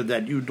encounter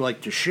that you'd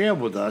like to share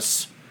with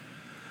us,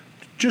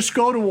 just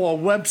go to our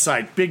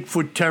website,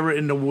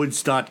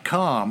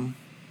 BigfootTerrorInTheWoods.com,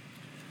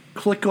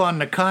 click on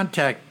the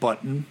contact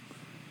button,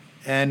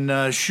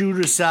 and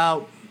shoot us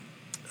out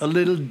a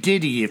little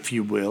ditty, if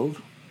you will,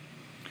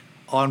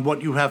 on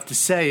what you have to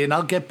say, and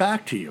I'll get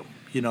back to you.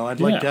 I'd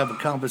like to have a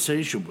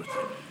conversation with you.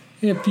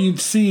 If you've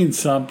seen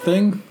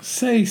something,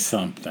 say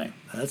something.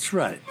 That's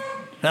right.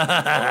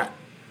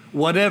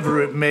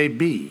 Whatever it may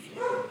be.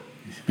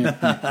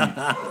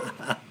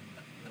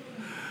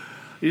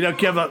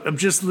 Kev, I'm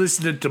just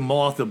listening to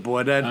Martha,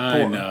 boy.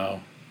 I know.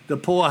 The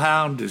poor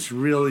hound is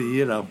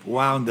really,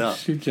 wound up.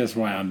 She just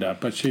wound up,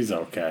 but she's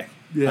okay.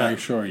 Yeah. I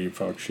assure you,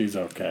 folks, she's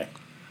okay.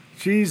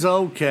 She's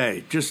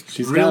okay.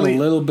 She's really got a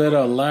little bit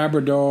of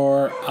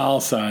Labrador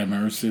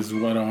Alzheimer's, is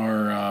what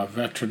our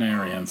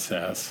veterinarian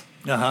says.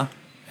 Uh-huh.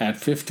 At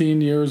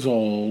 15 years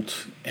old,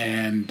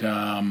 and,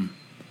 15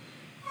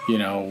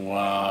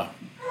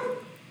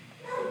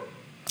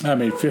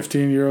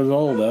 years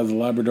old as a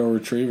Labrador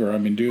Retriever. I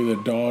mean, do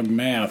the dog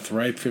math,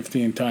 right?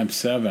 15 times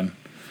 7.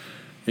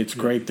 It's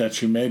great that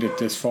she made it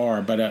this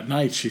far, but at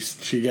night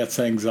she gets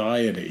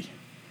anxiety.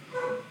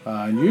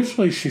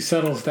 Usually she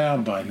settles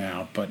down by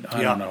now, but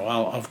I don't know.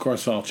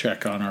 I'll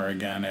check on her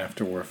again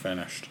after we're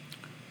finished.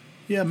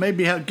 Yeah,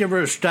 maybe give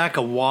her a stack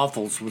of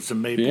waffles with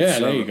some maple syrup. Yeah,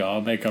 there you go.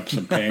 I'll make up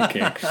some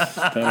pancakes.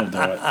 That'll do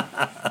it.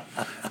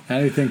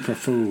 Anything for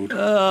food.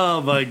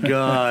 Oh, my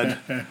God.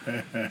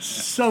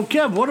 So,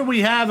 Kev, what do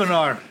we have in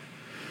our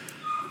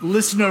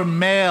listener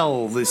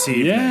mail this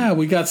evening? Yeah,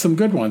 we got some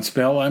good ones,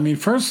 Bill. I mean,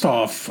 first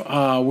off,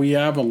 we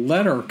have a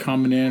letter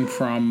coming in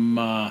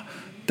from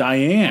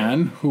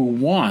Diane, who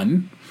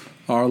won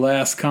our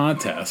last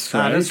contest,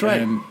 right? That's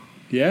right.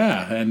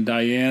 And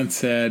Diane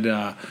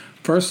said,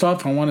 first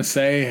off, I want to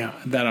say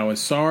that I was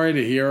sorry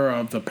to hear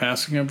of the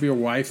passing of your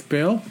wife,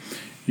 Bill.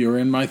 You're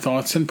in my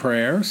thoughts and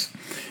prayers.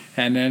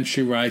 And then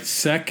she writes,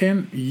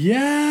 second,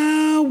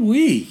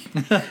 we.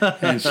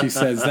 And she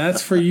says,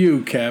 that's for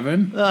you,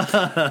 Kevin.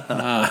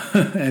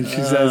 And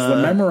she says, the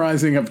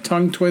memorizing of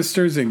tongue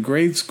twisters in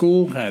grade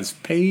school has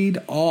paid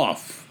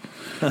off,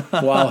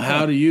 while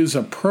how to use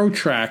a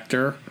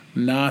protractor,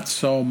 not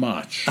so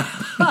much.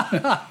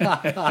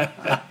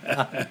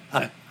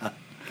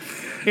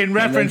 In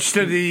reference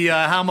to the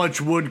how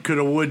much wood could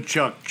a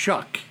woodchuck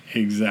chuck?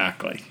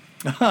 Exactly.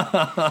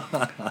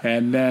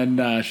 And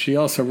then she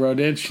also wrote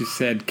in, she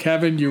said,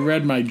 Kevin, you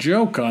read my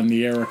joke on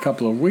the air a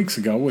couple of weeks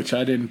ago, which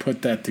I didn't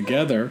put that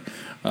together,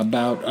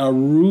 about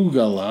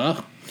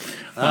arugula.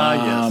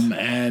 Yes.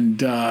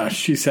 And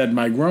she said,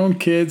 my grown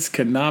kids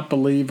cannot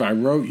believe I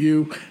wrote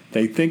you.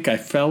 They think I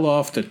fell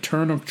off the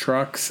turnip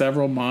truck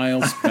several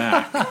miles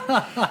back.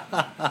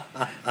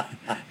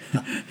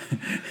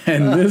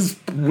 And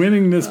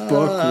winning this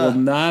book will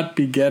not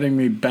be getting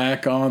me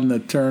back on the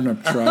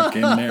turnip truck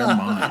in their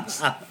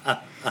minds.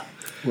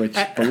 Which,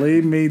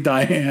 believe me,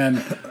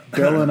 Diane,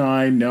 Bill and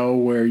I know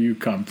where you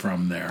come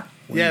from there.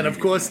 Yeah, and of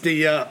course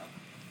the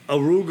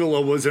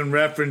arugula was in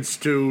reference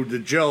to the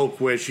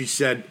joke where she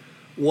said,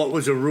 what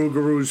was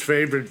Aruguru's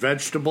favorite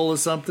vegetable or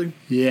something?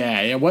 Yeah,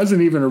 it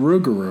wasn't even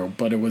Aruguru,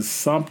 but it was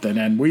something,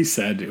 and we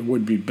said it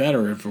would be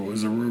better if it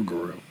was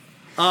Aruguru.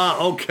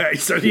 Okay,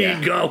 so there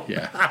you go.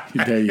 Yeah,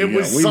 there you go.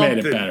 Was we something.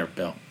 made it better,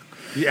 Bill.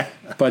 Yeah.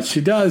 But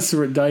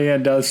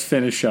Diane does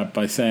finish up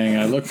by saying,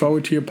 I look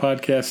forward to your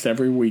podcast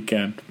every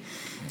weekend.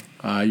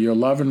 Your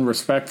love and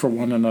respect for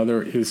one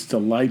another is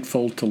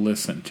delightful to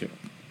listen to.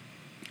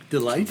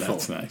 Delightful.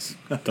 So that's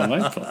nice.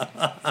 Delightful.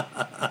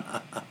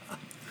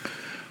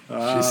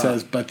 She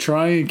says, but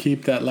try and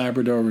keep that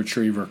Labrador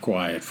Retriever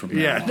quiet from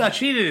now Yeah, on. no,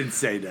 she didn't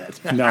say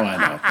that. No, I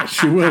know. But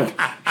she will.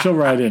 She'll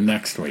write in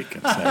next week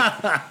and say,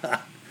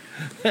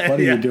 what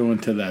are you doing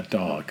to that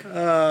dog?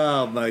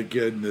 Oh, my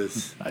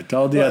goodness. I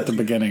told you at the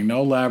beginning,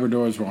 no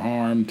Labradors were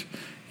harmed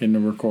in the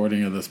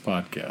recording of this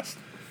podcast.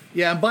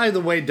 Yeah, and by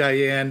the way,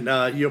 Diane,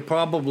 you'll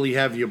probably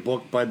have your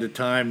book by the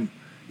time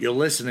you're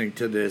listening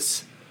to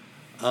this.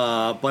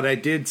 But I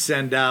did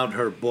send out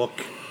her book.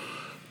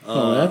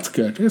 Oh, that's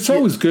good. It's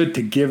always good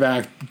to give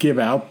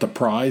out the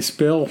prize,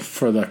 Bill,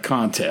 for the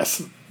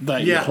contest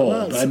that you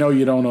hold. Well, I know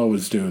you don't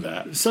always do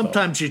that.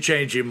 Sometimes you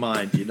change your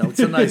mind. It's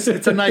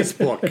a nice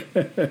book.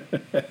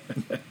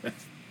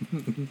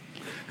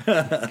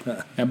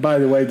 And by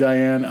the way,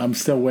 Diane, I'm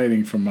still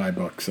waiting for my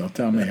book, so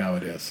tell me how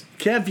it is.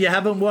 Kev, you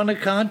haven't won a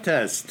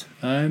contest.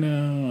 I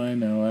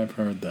know. I've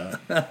heard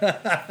that.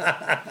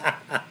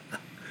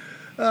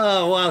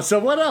 Oh, wow. So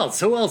what else?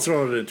 Who else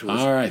wrote into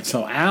us? All right.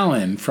 So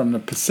Alan from the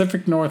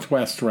Pacific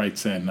Northwest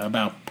writes in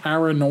about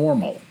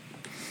paranormal.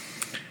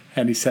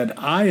 And he said,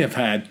 I have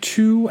had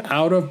 2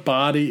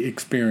 out-of-body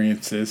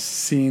experiences,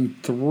 seen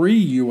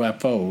 3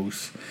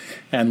 UFOs,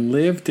 and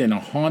lived in a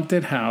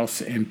haunted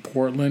house in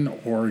Portland,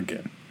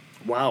 Oregon.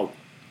 Wow.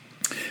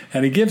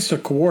 And he gives the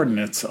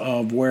coordinates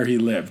of where he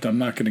lived. I'm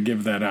not going to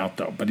give that out,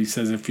 though. But he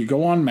says if you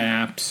go on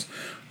maps,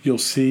 you'll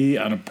see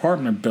an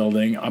apartment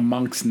building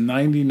amongst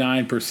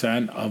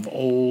 99% of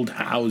old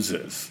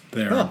houses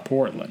there in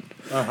Portland.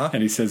 Uh-huh.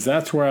 And he says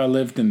that's where I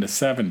lived in the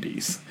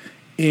 70s,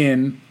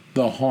 in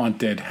the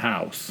haunted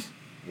house.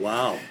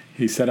 Wow.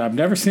 He said, I've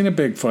never seen a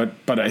Bigfoot,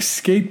 but I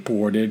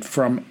skateboarded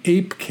from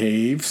Ape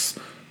Caves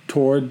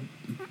toward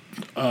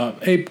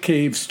Ape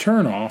Caves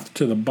turnoff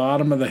to the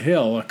bottom of the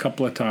hill a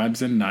couple of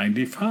times in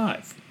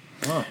 95.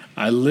 Huh.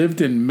 I lived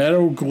in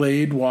Meadow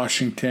Glade,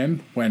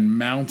 Washington, when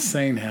Mount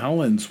St.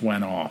 Helens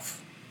went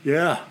off.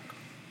 Yeah.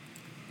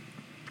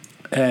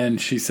 And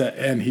he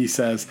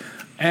says,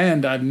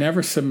 and I've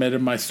never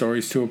submitted my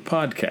stories to a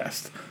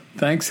podcast.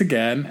 Thanks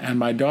again. And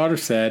my daughter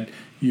said,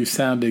 you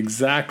sound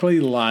exactly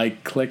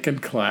like Click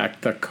and Clack,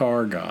 the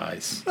car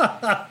guys.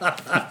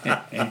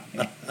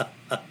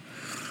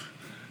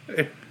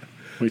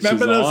 Which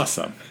is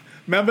awesome.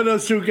 Remember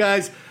those 2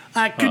 guys?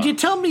 Could you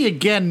tell me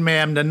again,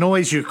 ma'am, the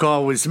noise your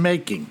car was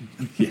making?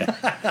 Yeah.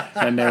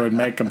 And they would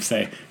make them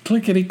say,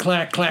 clickety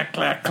clack, clack,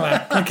 clack,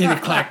 clack, clickety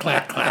clack,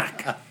 clack,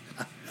 clack.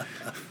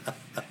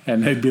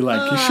 And they'd be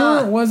like, you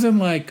sure it wasn't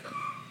like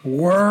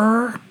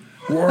whir,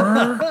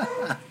 whir?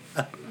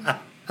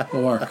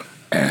 Or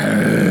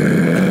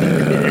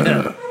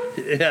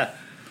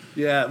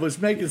Yeah, it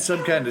was making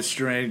some kind of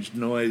strange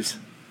noise.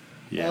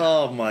 yeah.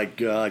 Oh, my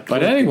God.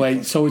 But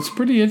anyway, so it's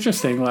pretty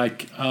interesting.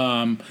 Like,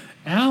 Alan,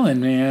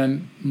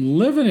 man,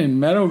 living in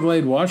Meadow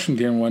Glade,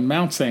 Washington, when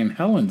Mount St.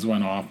 Helens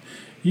went off,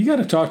 you got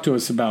to talk to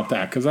us about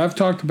that, because I've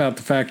talked about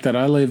the fact that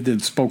I lived in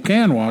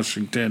Spokane,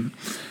 Washington,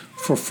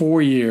 for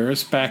 4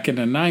 years back in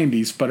the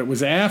 90s, but it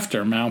was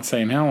after Mount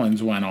St.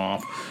 Helens went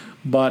off.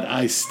 But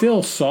I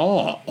still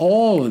saw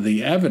all of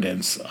the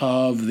evidence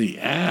of the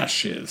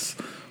ashes,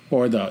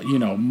 or the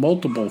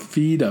multiple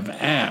feet of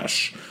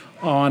ash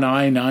on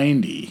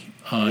I-90.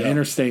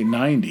 Interstate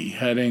 90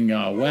 heading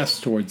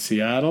west towards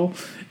Seattle.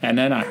 And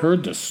then I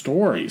heard the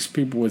stories.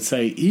 People would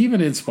say,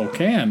 even in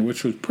Spokane,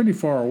 which was pretty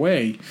far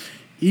away,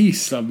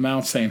 east of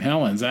Mount St.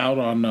 Helens, out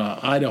on the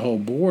Idaho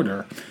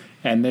border,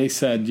 and they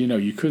said,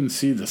 you couldn't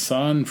see the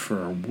sun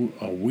for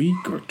a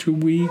week or 2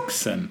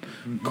 weeks, and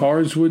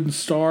cars wouldn't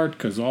start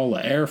because all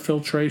the air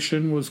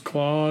filtration was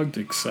clogged,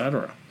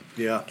 etc.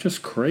 Yeah.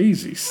 Just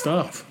crazy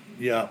stuff.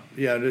 Yeah,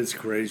 it is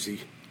crazy.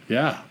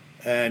 Yeah.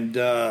 And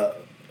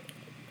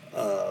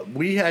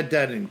we had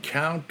that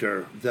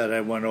encounter that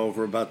I went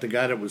over about the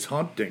guy that was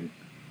hunting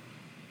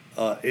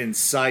in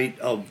sight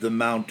of the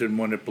mountain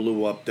when it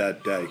blew up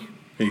that day.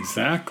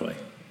 Exactly.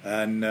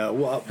 And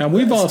and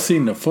we've all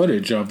seen the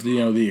footage of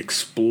the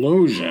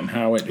explosion,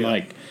 how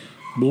it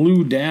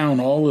blew down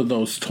all of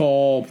those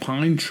tall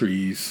pine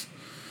trees,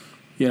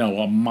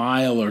 a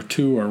mile or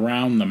 2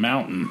 around the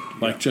mountain,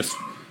 like just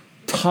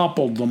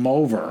toppled them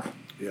over.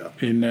 Yeah.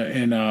 In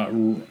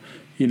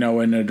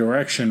a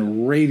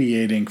direction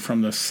radiating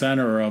from the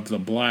center of the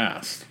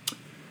blast.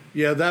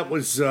 Yeah, that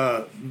was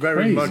very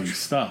Crazy much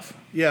stuff.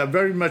 Yeah,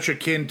 very much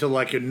akin to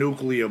like a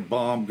nuclear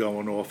bomb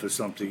going off or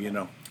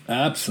something,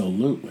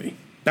 Absolutely.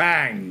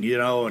 Bang,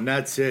 and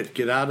that's it.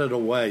 Get out of the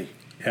way.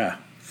 Yeah.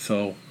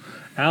 So,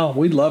 Al,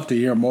 we'd love to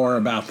hear more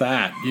about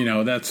that.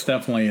 That's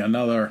definitely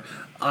another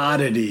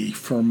oddity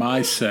for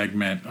my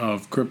segment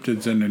of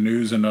Cryptids in the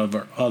News and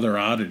other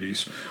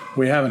oddities.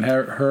 We haven't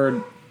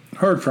heard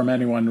from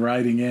anyone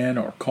writing in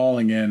or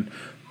calling in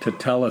to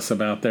tell us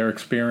about their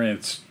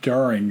experience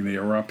during the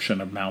eruption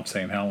of Mount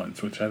St.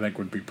 Helens, which I think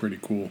would be pretty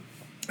cool.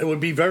 It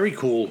would be very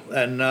cool,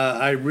 and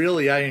I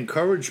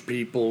encourage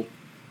people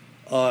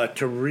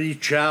to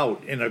reach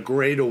out in a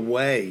greater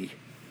way.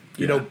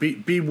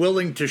 Be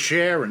willing to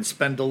share and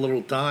spend a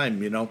little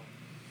time.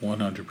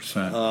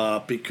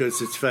 100%.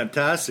 Because it's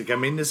fantastic. I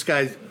mean, this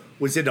guy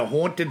was in a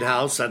haunted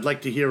house. I'd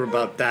like to hear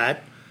about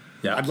that.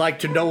 Yeah. I'd like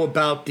to know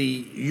about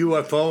the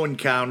UFO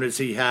encounters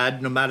he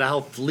had, no matter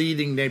how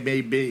fleeting they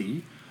may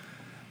be.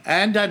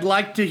 And I'd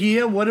like to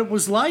hear what it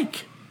was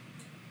like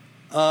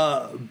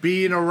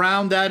being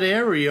around that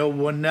area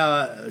when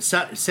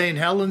St.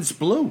 Helens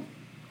blew.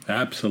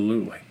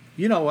 Absolutely.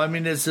 You know, I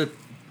mean, there's a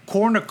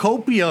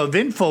cornucopia of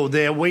info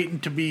there waiting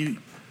to be,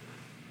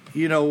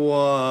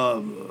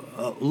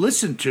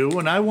 listened to,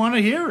 and I want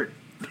to hear it.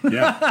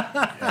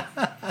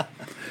 Yeah.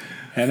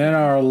 And then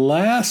our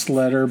last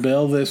letter,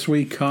 Bill, this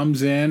week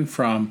comes in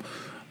from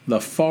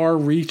the far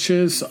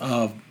reaches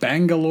of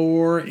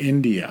Bangalore,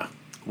 India.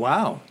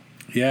 Wow.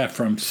 Yeah,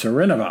 from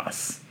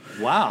Srinivas.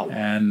 Wow.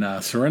 And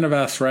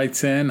Srinivas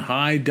writes in,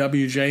 "Hi,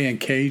 WJ and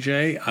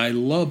KJ. I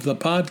love the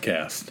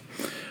podcast.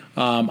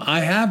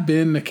 I have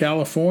been to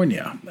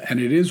California,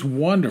 and it is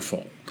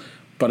wonderful,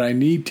 but I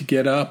need to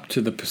get up to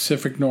the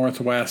Pacific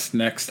Northwest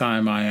next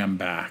time I am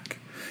back."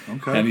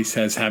 Okay. And he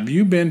says, "Have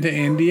you been to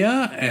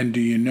India, and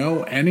do you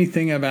know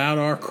anything about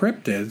our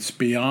cryptids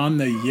beyond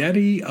the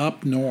Yeti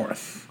up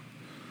north?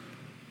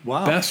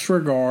 Wow. Best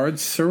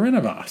regards,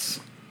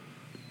 Srinivas."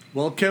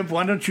 Well, Kev,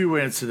 why don't you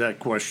answer that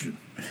question?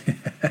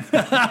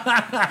 Yeah,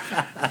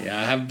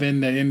 I have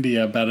been to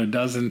India about a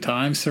dozen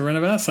times,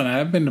 Srinivas, and I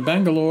have been to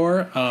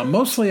Bangalore.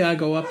 Mostly I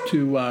go up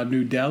to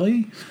New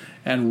Delhi,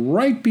 and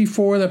right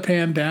before the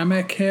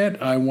pandemic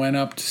hit, I went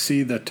up to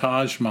see the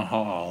Taj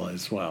Mahal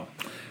as well.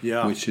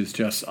 Yeah. Which is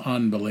just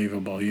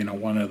unbelievable.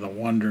 One of the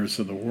wonders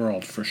of the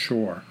world for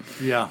sure.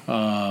 Yeah.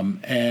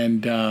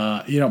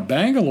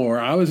 Bangalore,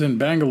 I was in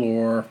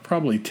Bangalore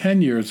probably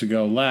 10 years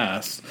ago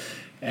last.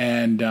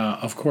 And,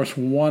 of course,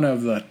 one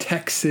of the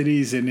tech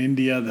cities in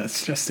India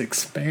that's just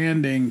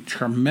expanding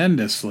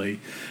tremendously.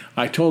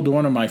 I told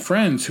one of my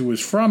friends who was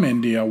from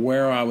India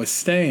where I was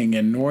staying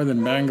in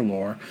northern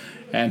Bangalore,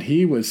 and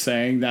he was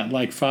saying that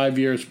like 5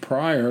 years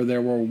prior,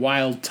 there were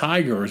wild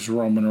tigers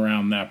roaming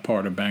around that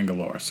part of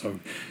Bangalore. So it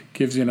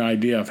gives you an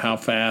idea of how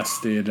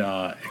fast it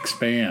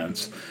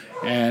expands.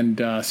 And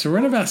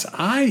Srinivas,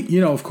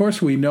 of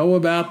course, we know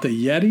about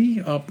the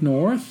Yeti up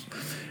north,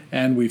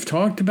 and we've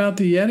talked about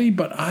the Yeti,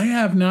 but I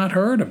have not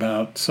heard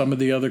about some of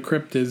the other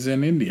cryptids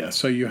in India.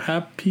 So you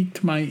have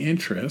piqued my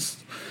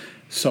interest.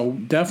 So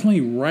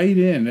definitely write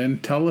in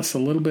and tell us a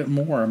little bit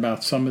more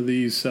about some of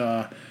these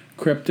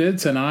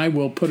cryptids, and I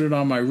will put it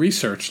on my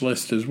research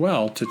list as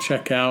well to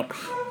check out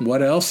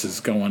what else is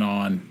going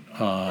on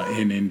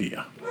in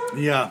India.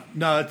 Yeah,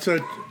 no, it's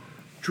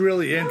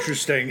really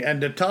interesting.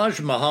 And the Taj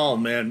Mahal,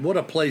 man, what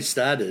a place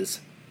that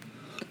is.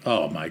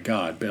 Oh, my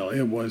God, Bill.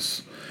 It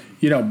was,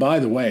 by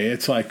the way,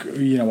 it's like,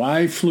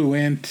 I flew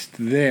in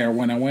there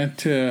when I went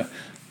to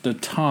the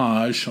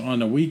Taj on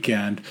the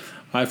weekend.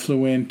 I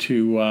flew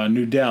into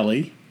New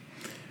Delhi,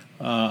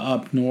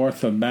 up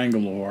north of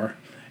Bangalore,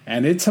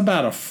 and it's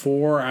about a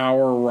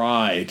 4-hour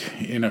ride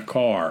in a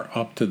car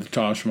up to the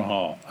Taj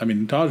Mahal. I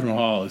mean, the Taj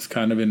Mahal is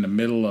kind of in the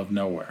middle of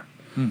nowhere.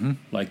 Mm-hmm.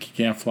 Like, you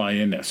can't fly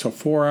in there. So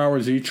 4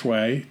 hours each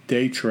way,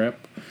 day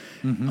trip,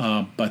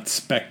 but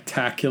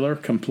spectacular,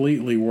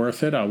 completely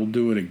worth it. I will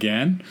do it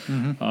again,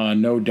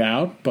 no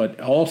doubt. But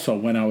also,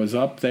 when I was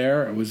up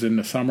there, it was in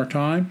the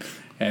summertime,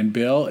 and,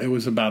 Bill, it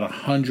was about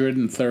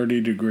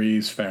 130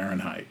 degrees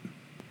Fahrenheit.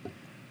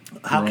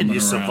 How can you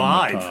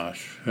survive?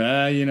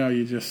 I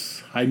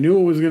knew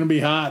it was going to be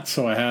hot,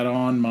 so I had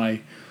on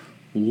my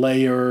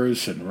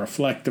layers and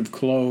reflective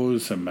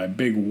clothes and my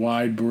big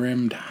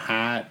wide-brimmed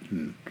hat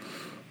and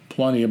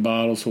plenty of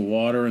bottles of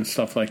water and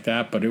stuff like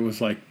that. But it was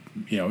like,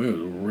 it was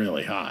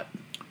really hot.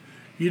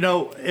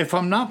 If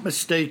I'm not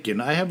mistaken,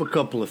 I have a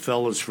couple of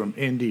fellas from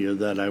India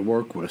that I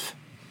work with.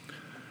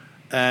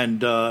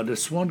 And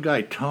this one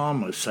guy,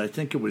 Thomas, I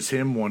think it was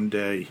him one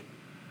day,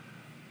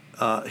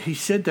 he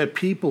said that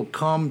people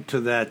come to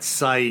that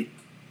site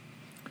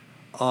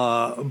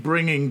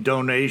bringing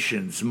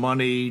donations,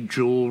 money,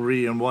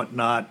 jewelry, and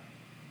whatnot,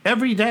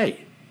 every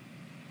day.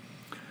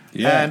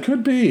 Yeah, it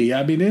could be.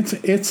 I mean,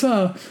 it's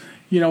a,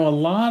 a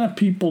lot of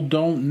people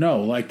don't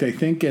know. Like, they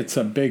think it's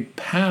a big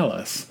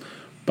palace,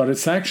 but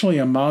it's actually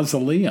a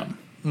mausoleum.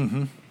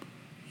 Mm-hmm.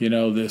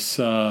 This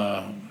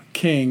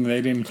king,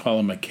 they didn't call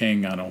him a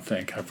king, I don't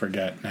think. I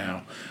forget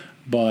now.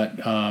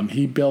 But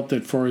he built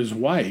it for his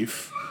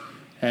wife.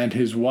 And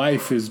his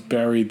wife is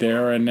buried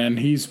there, and then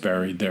he's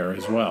buried there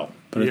as well.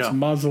 But it's a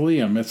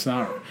mausoleum. It's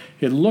not.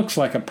 It looks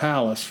like a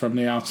palace from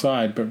the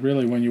outside, but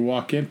really, when you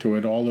walk into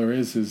it, all there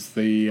is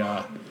the,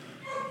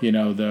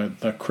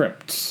 the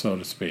crypts, so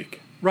to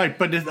speak. Right,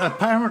 but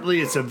apparently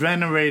it's a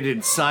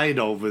venerated site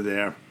over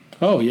there.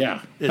 Oh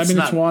yeah,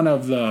 it's one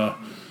of the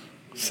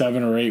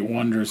 7 or 8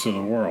 wonders of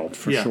the world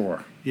for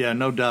sure. Yeah,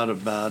 no doubt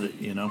about it.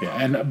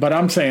 Yeah, but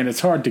I'm saying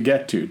it's hard to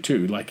get to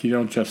too. Like, you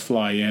don't just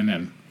fly in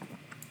and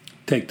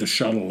take the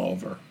shuttle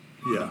over.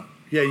 Yeah,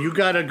 you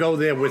got to go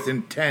there with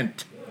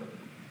intent.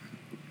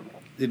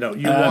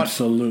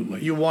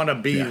 Absolutely. You want to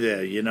be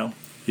there.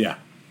 Yeah.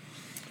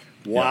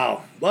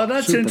 Wow. Well,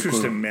 that's super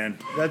interesting, cool. man.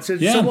 That's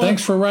it. Yeah.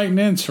 Thanks for writing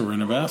in,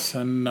 Srinivas.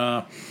 And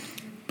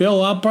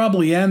Bill, I'll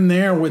probably end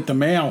there with the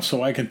mail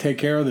so I can take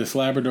care of this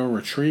Labrador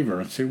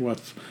Retriever and see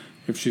what's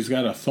if she's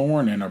got a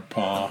thorn in her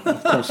paw.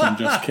 Of course, I'm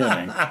just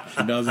kidding.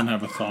 She doesn't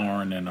have a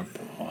thorn in her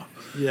paw.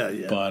 Yeah.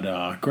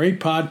 But great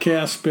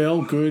podcast,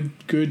 Bill.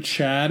 Good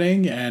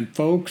chatting. And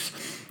folks,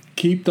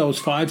 keep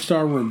those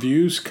 5-star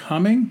reviews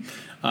coming.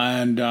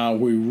 And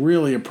we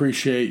really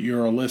appreciate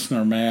your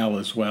listener mail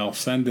as well.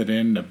 Send it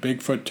in to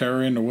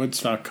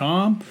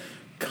BigfootTerrorInTheWoods.com.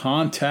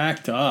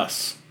 Contact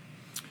us.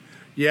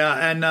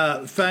 Yeah,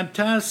 and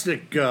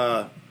fantastic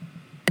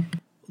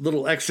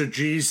little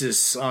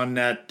exegesis on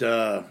that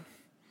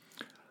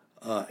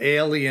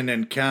alien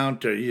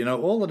encounter. You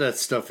know, all of that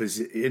stuff is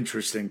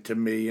interesting to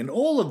me. And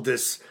all of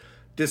this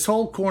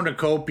whole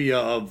cornucopia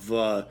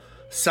of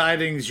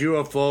sightings,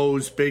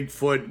 UFOs,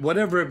 Bigfoot,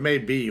 whatever it may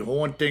be,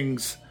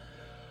 hauntings,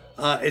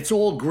 it's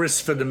all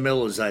grist for the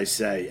mill, as I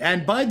say.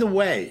 And by the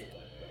way,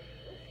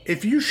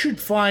 if you should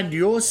find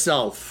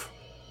yourself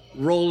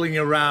rolling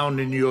around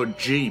in your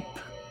Jeep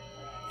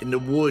in the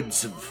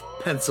woods of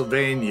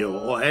Pennsylvania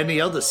or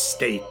any other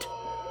state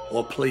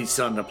or place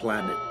on the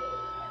planet,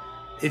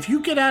 if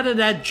you get out of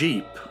that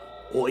Jeep,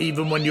 or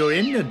even when you're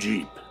in the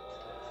Jeep,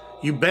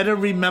 you better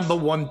remember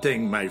one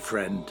thing, my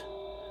friend.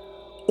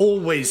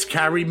 Always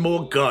carry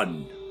more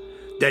gun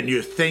than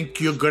you think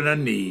you're gonna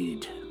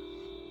need.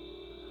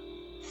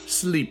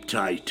 Sleep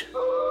tight.